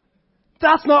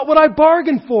 That's not what I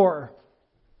bargained for.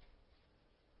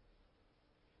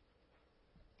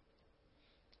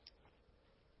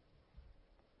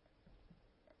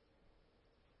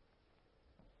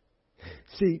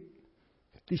 See,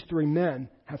 these three men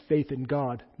have faith in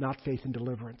God, not faith in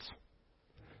deliverance.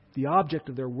 The object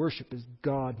of their worship is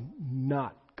God,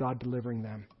 not God delivering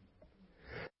them.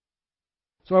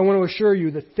 So I want to assure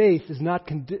you that faith is not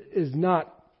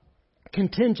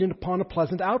contingent upon a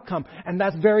pleasant outcome. And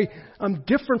that's very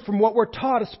different from what we're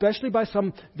taught, especially by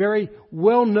some very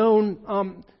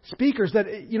well-known speakers, that,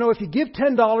 if you give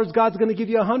 $10, God's going to give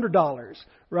you $100,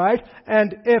 right?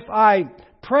 And if I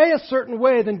pray a certain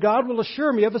way, then God will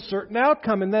assure me of a certain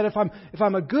outcome. And that if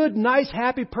I'm a good, nice,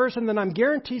 happy person, then I'm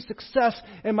guaranteed success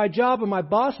in my job and my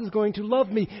boss is going to love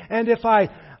me. And if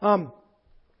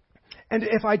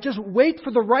I just wait for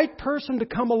the right person to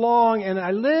come along and I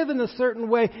live in a certain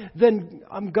way, then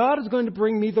God is going to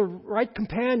bring me the right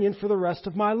companion for the rest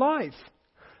of my life.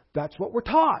 That's what we're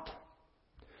taught.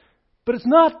 But it's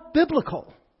not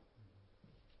biblical.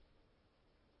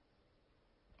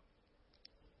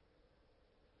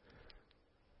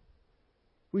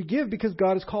 We give because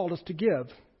God has called us to give.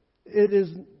 It's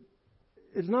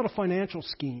not a financial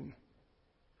scheme.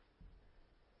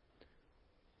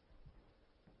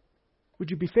 Would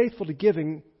you be faithful to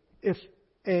giving if,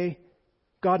 A,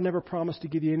 God never promised to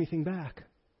give you anything back?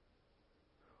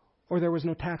 Or there was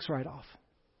no tax write-off?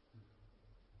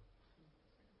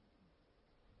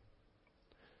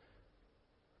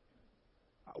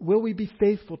 Will we be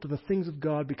faithful to the things of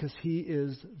God because He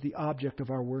is the object of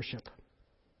our worship?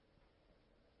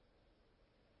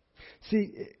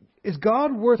 See, is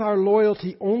God worth our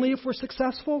loyalty only if we're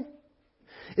successful?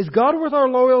 Is God worth our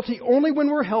loyalty only when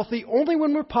we're healthy, only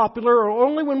when we're popular, or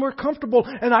only when we're comfortable?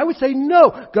 And I would say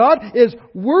no. God is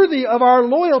worthy of our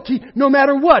loyalty no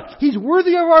matter what. He's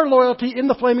worthy of our loyalty in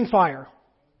the flaming fire.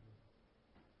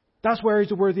 That's where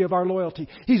He's worthy of our loyalty.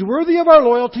 He's worthy of our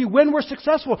loyalty when we're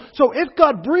successful. So if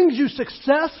God brings you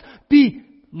success, be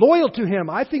loyal to Him.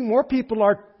 I think more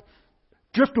people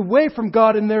drift away from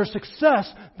God in their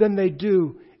success than they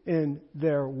do in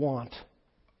their want.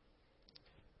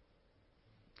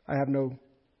 I have no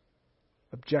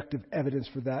objective evidence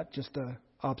for that, just an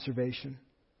observation.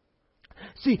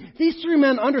 See, these three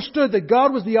men understood that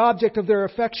God was the object of their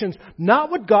affections, not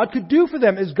what God could do for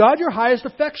them. Is God your highest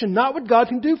affection, not what God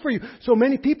can do for you? So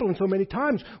many people and so many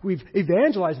times we've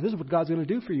evangelized, this is what God's going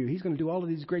to do for you. He's going to do all of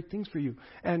these great things for you.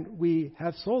 And we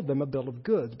have sold them a bill of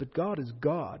goods. But God is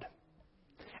God.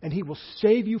 And He will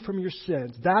save you from your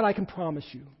sins. That I can promise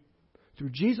you.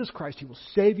 Through Jesus Christ, He will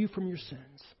save you from your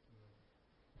sins.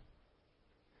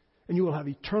 And you will have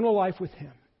eternal life with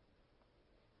Him.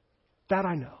 That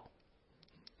I know.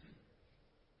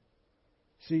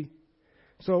 See?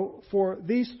 So for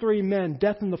these three men,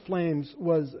 death in the flames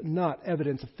was not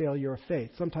evidence of failure of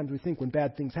faith. Sometimes we think when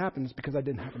bad things happen, it's because I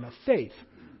didn't have enough faith.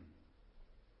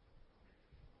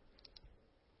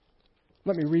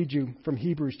 Let me read you from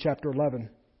Hebrews chapter 11.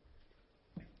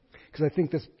 Because I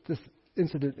think this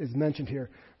incident is mentioned here.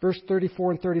 Verse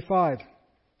 34 and 35.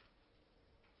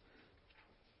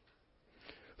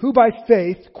 Who by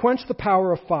faith quenched the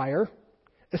power of fire,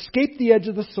 escaped the edge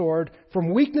of the sword,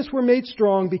 from weakness were made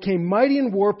strong, became mighty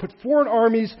in war, put foreign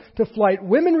armies to flight.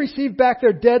 Women received back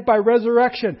their dead by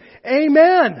resurrection.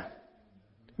 Amen!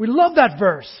 We love that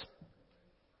verse.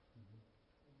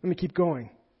 Let me keep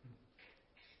going.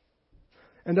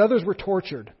 And others were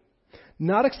tortured,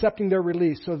 not accepting their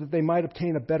release so that they might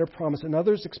obtain a better promise. And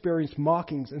others experienced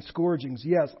mockings and scourgings,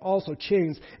 yes, also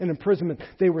chains and imprisonment.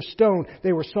 They were stoned.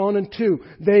 They were sawn in two.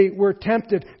 They were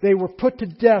tempted. They were put to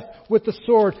death with the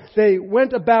sword. They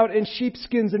went about in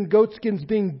sheepskins and goatskins,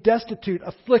 being destitute,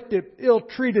 afflicted,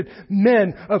 ill-treated,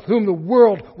 men of whom the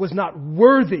world was not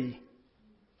worthy.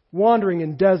 wandering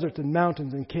in deserts and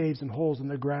mountains and caves and holes in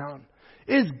the ground.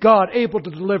 Is God able to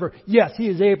deliver? Yes, He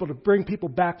is able to bring people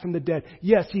back from the dead.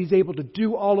 Yes, He's able to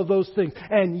do all of those things.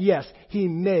 And yes, He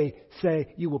may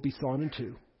say, you will be sawn in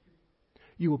two.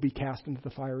 You will be cast into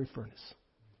the fiery furnace,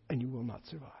 and you will not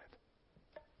survive.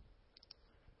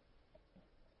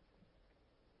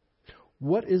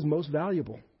 What is most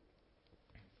valuable?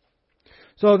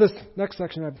 So this next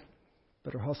section, I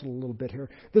better hustle a little bit here.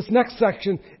 This next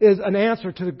section is an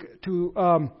answer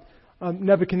to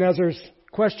Nebuchadnezzar's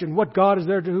question. What God is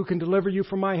there who can deliver you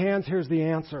from my hands? Here's the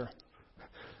answer.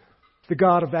 The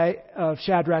God of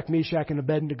Shadrach, Meshach, and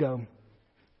Abednego.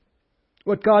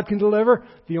 What God can deliver?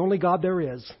 The only God there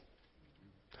is.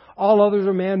 All others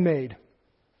are man-made.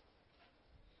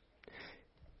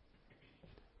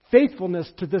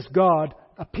 Faithfulness to this God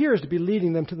appears to be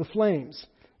leading them to the flames.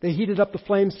 They heated up the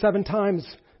flames 7 times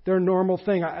their normal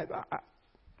thing.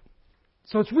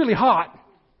 So it's really hot.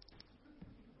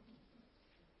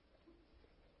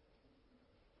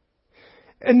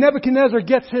 And Nebuchadnezzar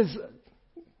gets his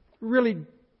really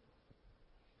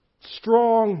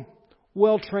strong,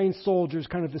 well-trained soldiers,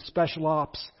 kind of the special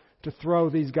ops, to throw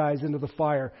these guys into the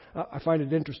fire. I find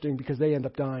it interesting because they end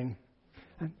up dying.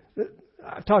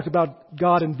 I've talked about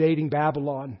God invading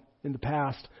Babylon in the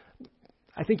past.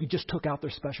 I think He just took out their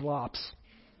special ops.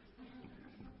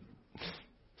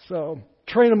 So,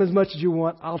 train them as much as you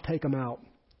want. I'll take them out.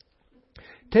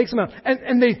 Takes them out.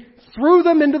 And they threw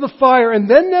them into the fire. And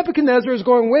then Nebuchadnezzar is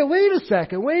going, wait a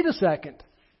second.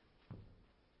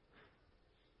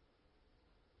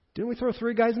 Didn't we throw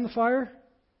 3 guys in the fire?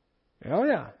 Oh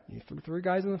yeah, you threw 3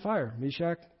 guys in the fire.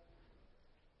 Meshach,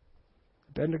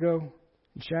 Abednego,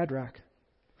 and Shadrach.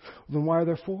 Then why are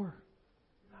there 4?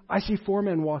 I see 4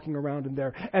 men walking around in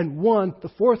there. And one, the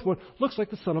 4th one, looks like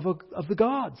the son of the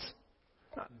gods.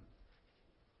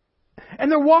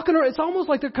 And they're walking around. It's almost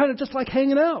like they're kind of just like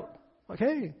hanging out. Like,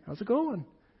 hey, how's it going?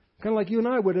 Kind of like you and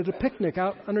I would at a picnic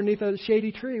out underneath a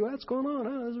shady tree. What's going on?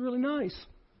 Oh, this is really nice.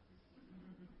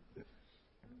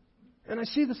 And I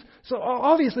see this. So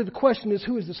obviously the question is,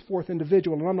 who is this 4th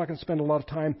individual? And I'm not going to spend a lot of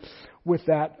time with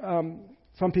that.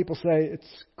 Some people say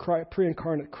it's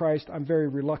pre-incarnate Christ. I'm very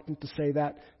reluctant to say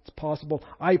that. It's possible.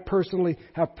 I personally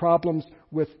have problems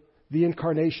with the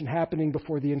incarnation happening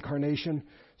before the incarnation.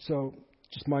 So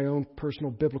just my own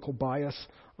personal biblical bias.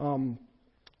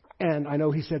 And I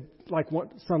know He said, like,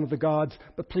 what son of the gods,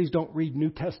 but please don't read New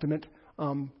Testament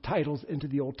titles into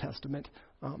the Old Testament.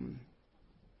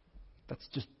 That's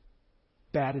just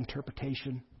bad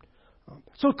interpretation.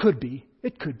 So it could be.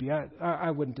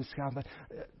 I wouldn't discount that.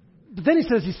 But then He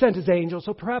says He sent His angel,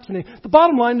 so perhaps the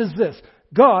bottom line is this.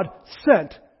 God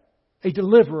sent a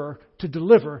deliverer to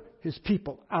deliver His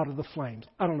people out of the flames.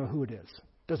 I don't know who it is.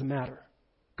 Doesn't matter.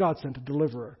 God sent a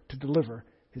deliverer to deliver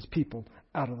His people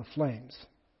out of the flames.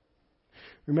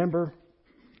 Remember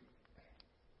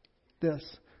this.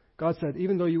 God said,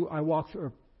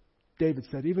 David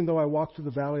said, even though I walk through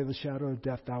the valley of the shadow of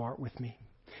death, Thou art with me.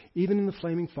 Even in the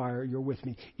flaming fire, You're with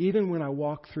me. Even when I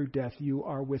walk through death, You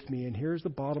are with me. And here's the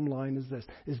bottom line is this,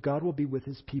 is God will be with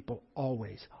His people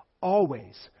always.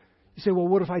 Always. You say, well,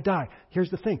 what if I die?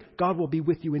 Here's the thing. God will be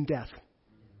with you in death.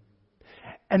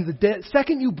 And the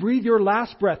second you breathe your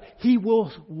last breath, He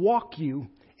will walk you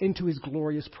into His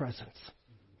glorious presence.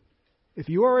 If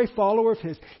you are a follower of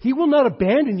His, He will not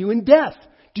abandon you in death.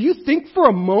 Do you think for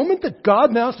a moment that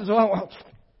God now says, oh,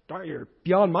 well, you're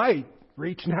beyond my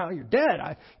reach now, you're dead,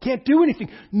 I can't do anything.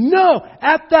 No,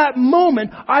 at that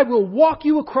moment, I will walk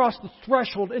you across the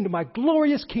threshold into my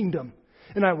glorious kingdom,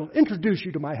 and I will introduce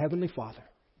you to my Heavenly Father.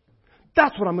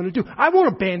 That's what I'm going to do. I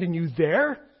won't abandon you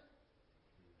there.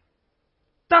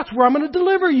 That's where I'm going to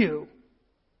deliver you.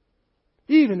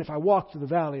 Even if I walk through the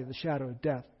valley of the shadow of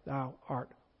death, Thou art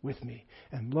with me.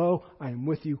 And lo, I am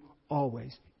with you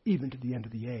always, even to the end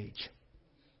of the age.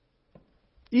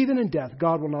 Even in death,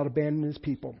 God will not abandon His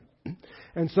people.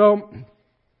 And so,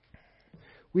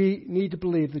 we need to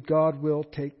believe that God will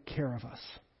take care of us.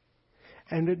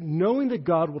 And that knowing that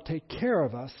God will take care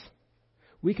of us,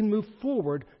 we can move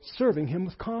forward serving Him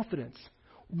with confidence.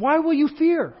 Why will you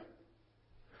fear?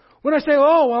 When I say,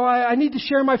 oh, well, I need to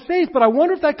share my faith, but I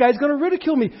wonder if that guy's going to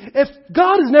ridicule me. If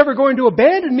God is never going to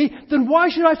abandon me, then why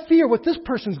should I fear what this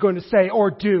person's going to say or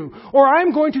do? Or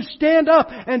I'm going to stand up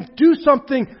and do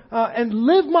something and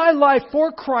live my life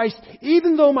for Christ,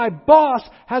 even though my boss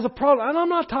has a problem. And I'm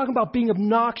not talking about being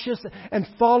obnoxious and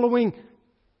following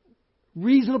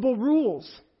reasonable rules.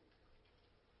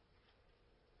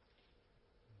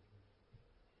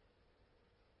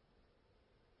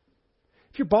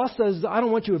 If your boss says, I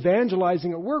don't want you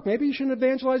evangelizing at work, maybe you shouldn't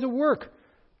evangelize at work.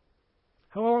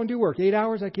 How long do you work? 8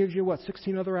 hours? That gives you,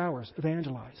 16 other hours.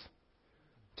 Evangelize.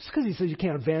 Just because he says you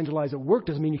can't evangelize at work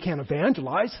doesn't mean you can't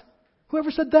evangelize.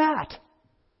 Whoever said that?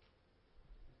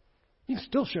 You can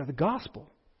still share the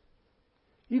gospel.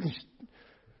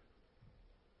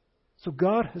 So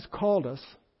God has called us.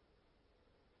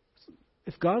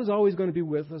 If God is always going to be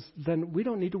with us, then we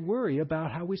don't need to worry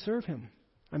about how we serve Him.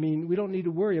 We don't need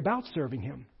to worry about serving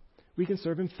Him. We can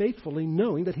serve Him faithfully,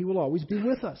 knowing that He will always be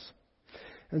with us.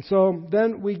 And so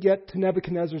then we get to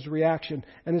Nebuchadnezzar's reaction.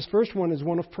 And his first one is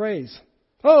one of praise.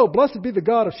 Oh, blessed be the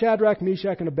God of Shadrach,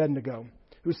 Meshach, and Abednego,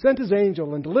 who sent His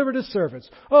angel and delivered His servants.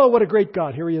 Oh, what a great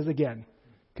God. Here he is again.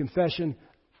 Confession.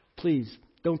 Please,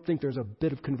 don't think there's a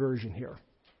bit of conversion here.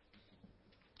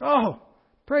 Oh,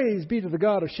 praise be to the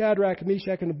God of Shadrach,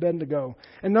 Meshach, and Abednego.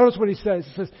 And notice what he says.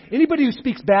 He says, anybody who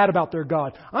speaks bad about their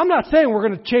God. I'm not saying we're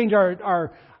going to change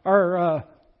our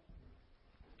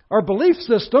belief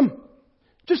system.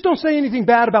 Just don't say anything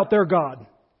bad about their God.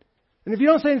 And if you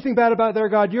don't say anything bad about their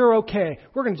God, you're okay.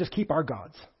 We're going to just keep our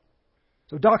gods.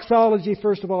 So doxology,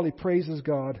 first of all, he praises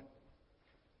God.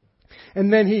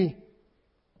 And then he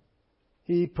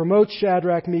promotes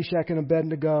Shadrach, Meshach, and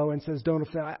Abednego and says, don't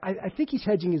offend. I think he's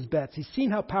hedging his bets. He's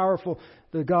seen how powerful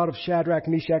the God of Shadrach,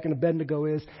 Meshach, and Abednego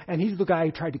is. And he's the guy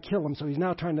who tried to kill him. So he's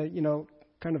now trying to,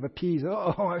 kind of appease.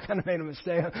 Oh, I kind of made a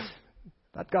mistake.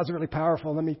 That God's really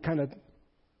powerful. Let me kind of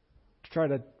try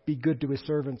to be good to His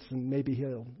servants, and maybe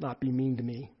He'll not be mean to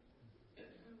me.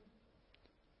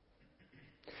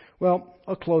 Well,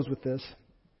 I'll close with this.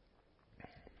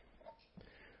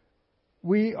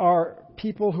 We are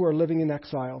people who are living in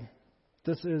exile.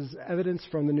 This is evidence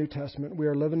from the New Testament. We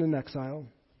are living in exile.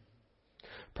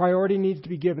 Priority needs to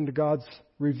be given to God's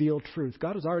revealed truth.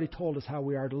 God has already told us how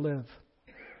we are to live.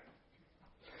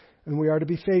 And we are to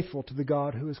be faithful to the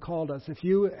God who has called us. If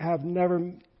you have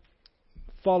never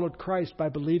followed Christ by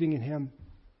believing in Him,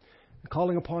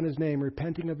 calling upon His name,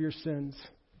 repenting of your sins,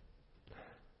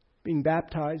 being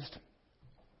baptized,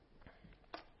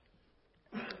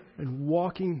 and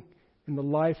walking in the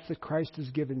life that Christ has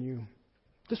given you,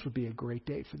 this would be a great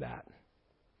day for that.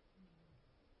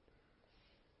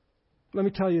 Let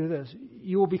me tell you this.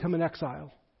 You will become an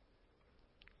exile.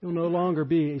 You'll no longer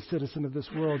be a citizen of this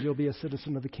world. You'll be a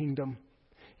citizen of the kingdom.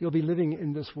 You'll be living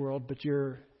in this world, but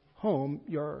your home,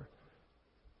 your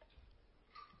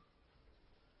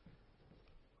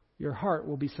heart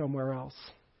will be somewhere else.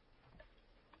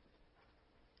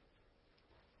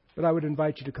 But I would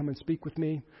invite you to come and speak with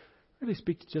me. Really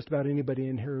speak to just about anybody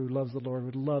in here who loves the Lord.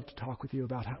 Would love to talk with you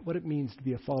about what it means to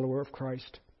be a follower of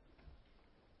Christ.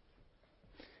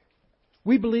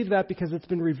 We believe that because it's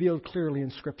been revealed clearly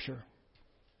in Scripture.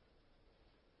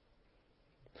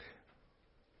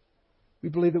 We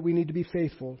believe that we need to be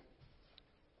faithful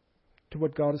to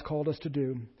what God has called us to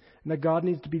do, and that God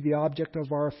needs to be the object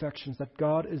of our affections, that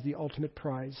God is the ultimate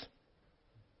prize.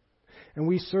 And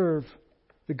we serve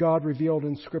the God revealed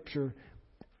in Scripture,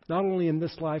 not only in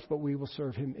this life, but we will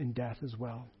serve Him in death as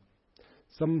well.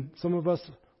 Some of us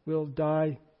will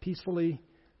die peacefully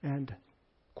and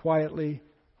quietly,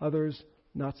 others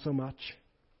not so much.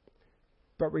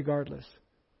 But regardless,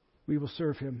 we will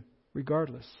serve Him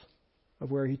regardless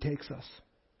of where He takes us.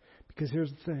 Because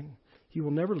here's the thing, He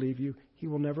will never leave you, He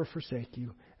will never forsake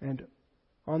you. And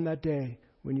on that day,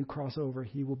 when you cross over,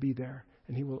 He will be there,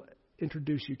 and He will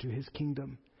introduce you to His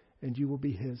kingdom, and you will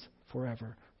be His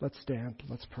forever. Let's stand,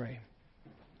 let's pray.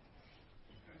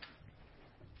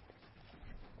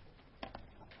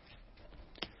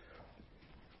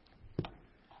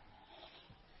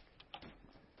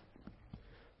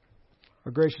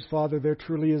 Our gracious Father, there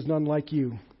truly is none like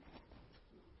you.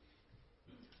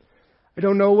 I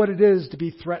don't know what it is to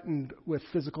be threatened with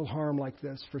physical harm like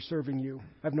this for serving you.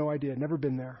 I have no idea. Never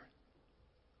been there.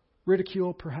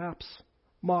 Ridicule, perhaps.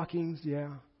 Mockings, yeah.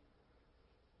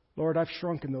 Lord, I've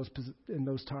shrunk in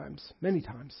those times. Many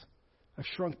times. I've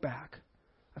shrunk back.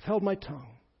 I've held my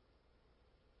tongue.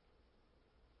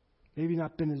 Maybe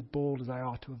not been as bold as I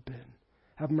ought to have been.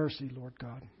 Have mercy, Lord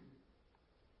God.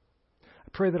 I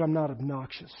pray that I'm not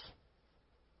obnoxious,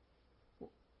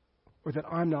 or that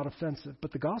I'm not offensive,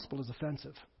 but the gospel is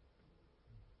offensive.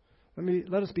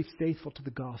 Let us be faithful to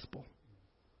the gospel,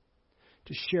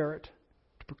 to share it,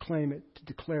 to proclaim it, to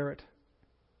declare it,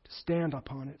 to stand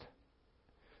upon it,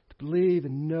 to believe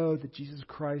and know that Jesus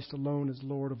Christ alone is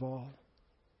Lord of all.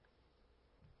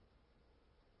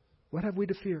 What have we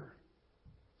to fear?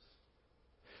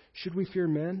 Should we fear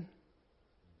men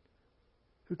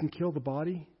who can kill the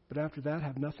body, but after that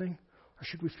have nothing? Or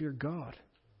should we fear God,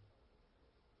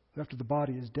 who after the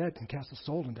body is dead can cast a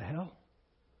soul into hell?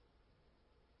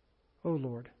 Oh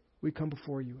Lord, we come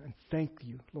before you and thank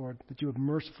you, Lord, that you are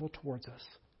merciful towards us.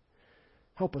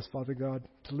 Help us, Father God,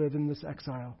 to live in this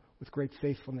exile with great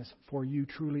faithfulness, for you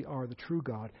truly are the true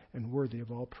God and worthy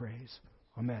of all praise.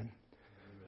 Amen.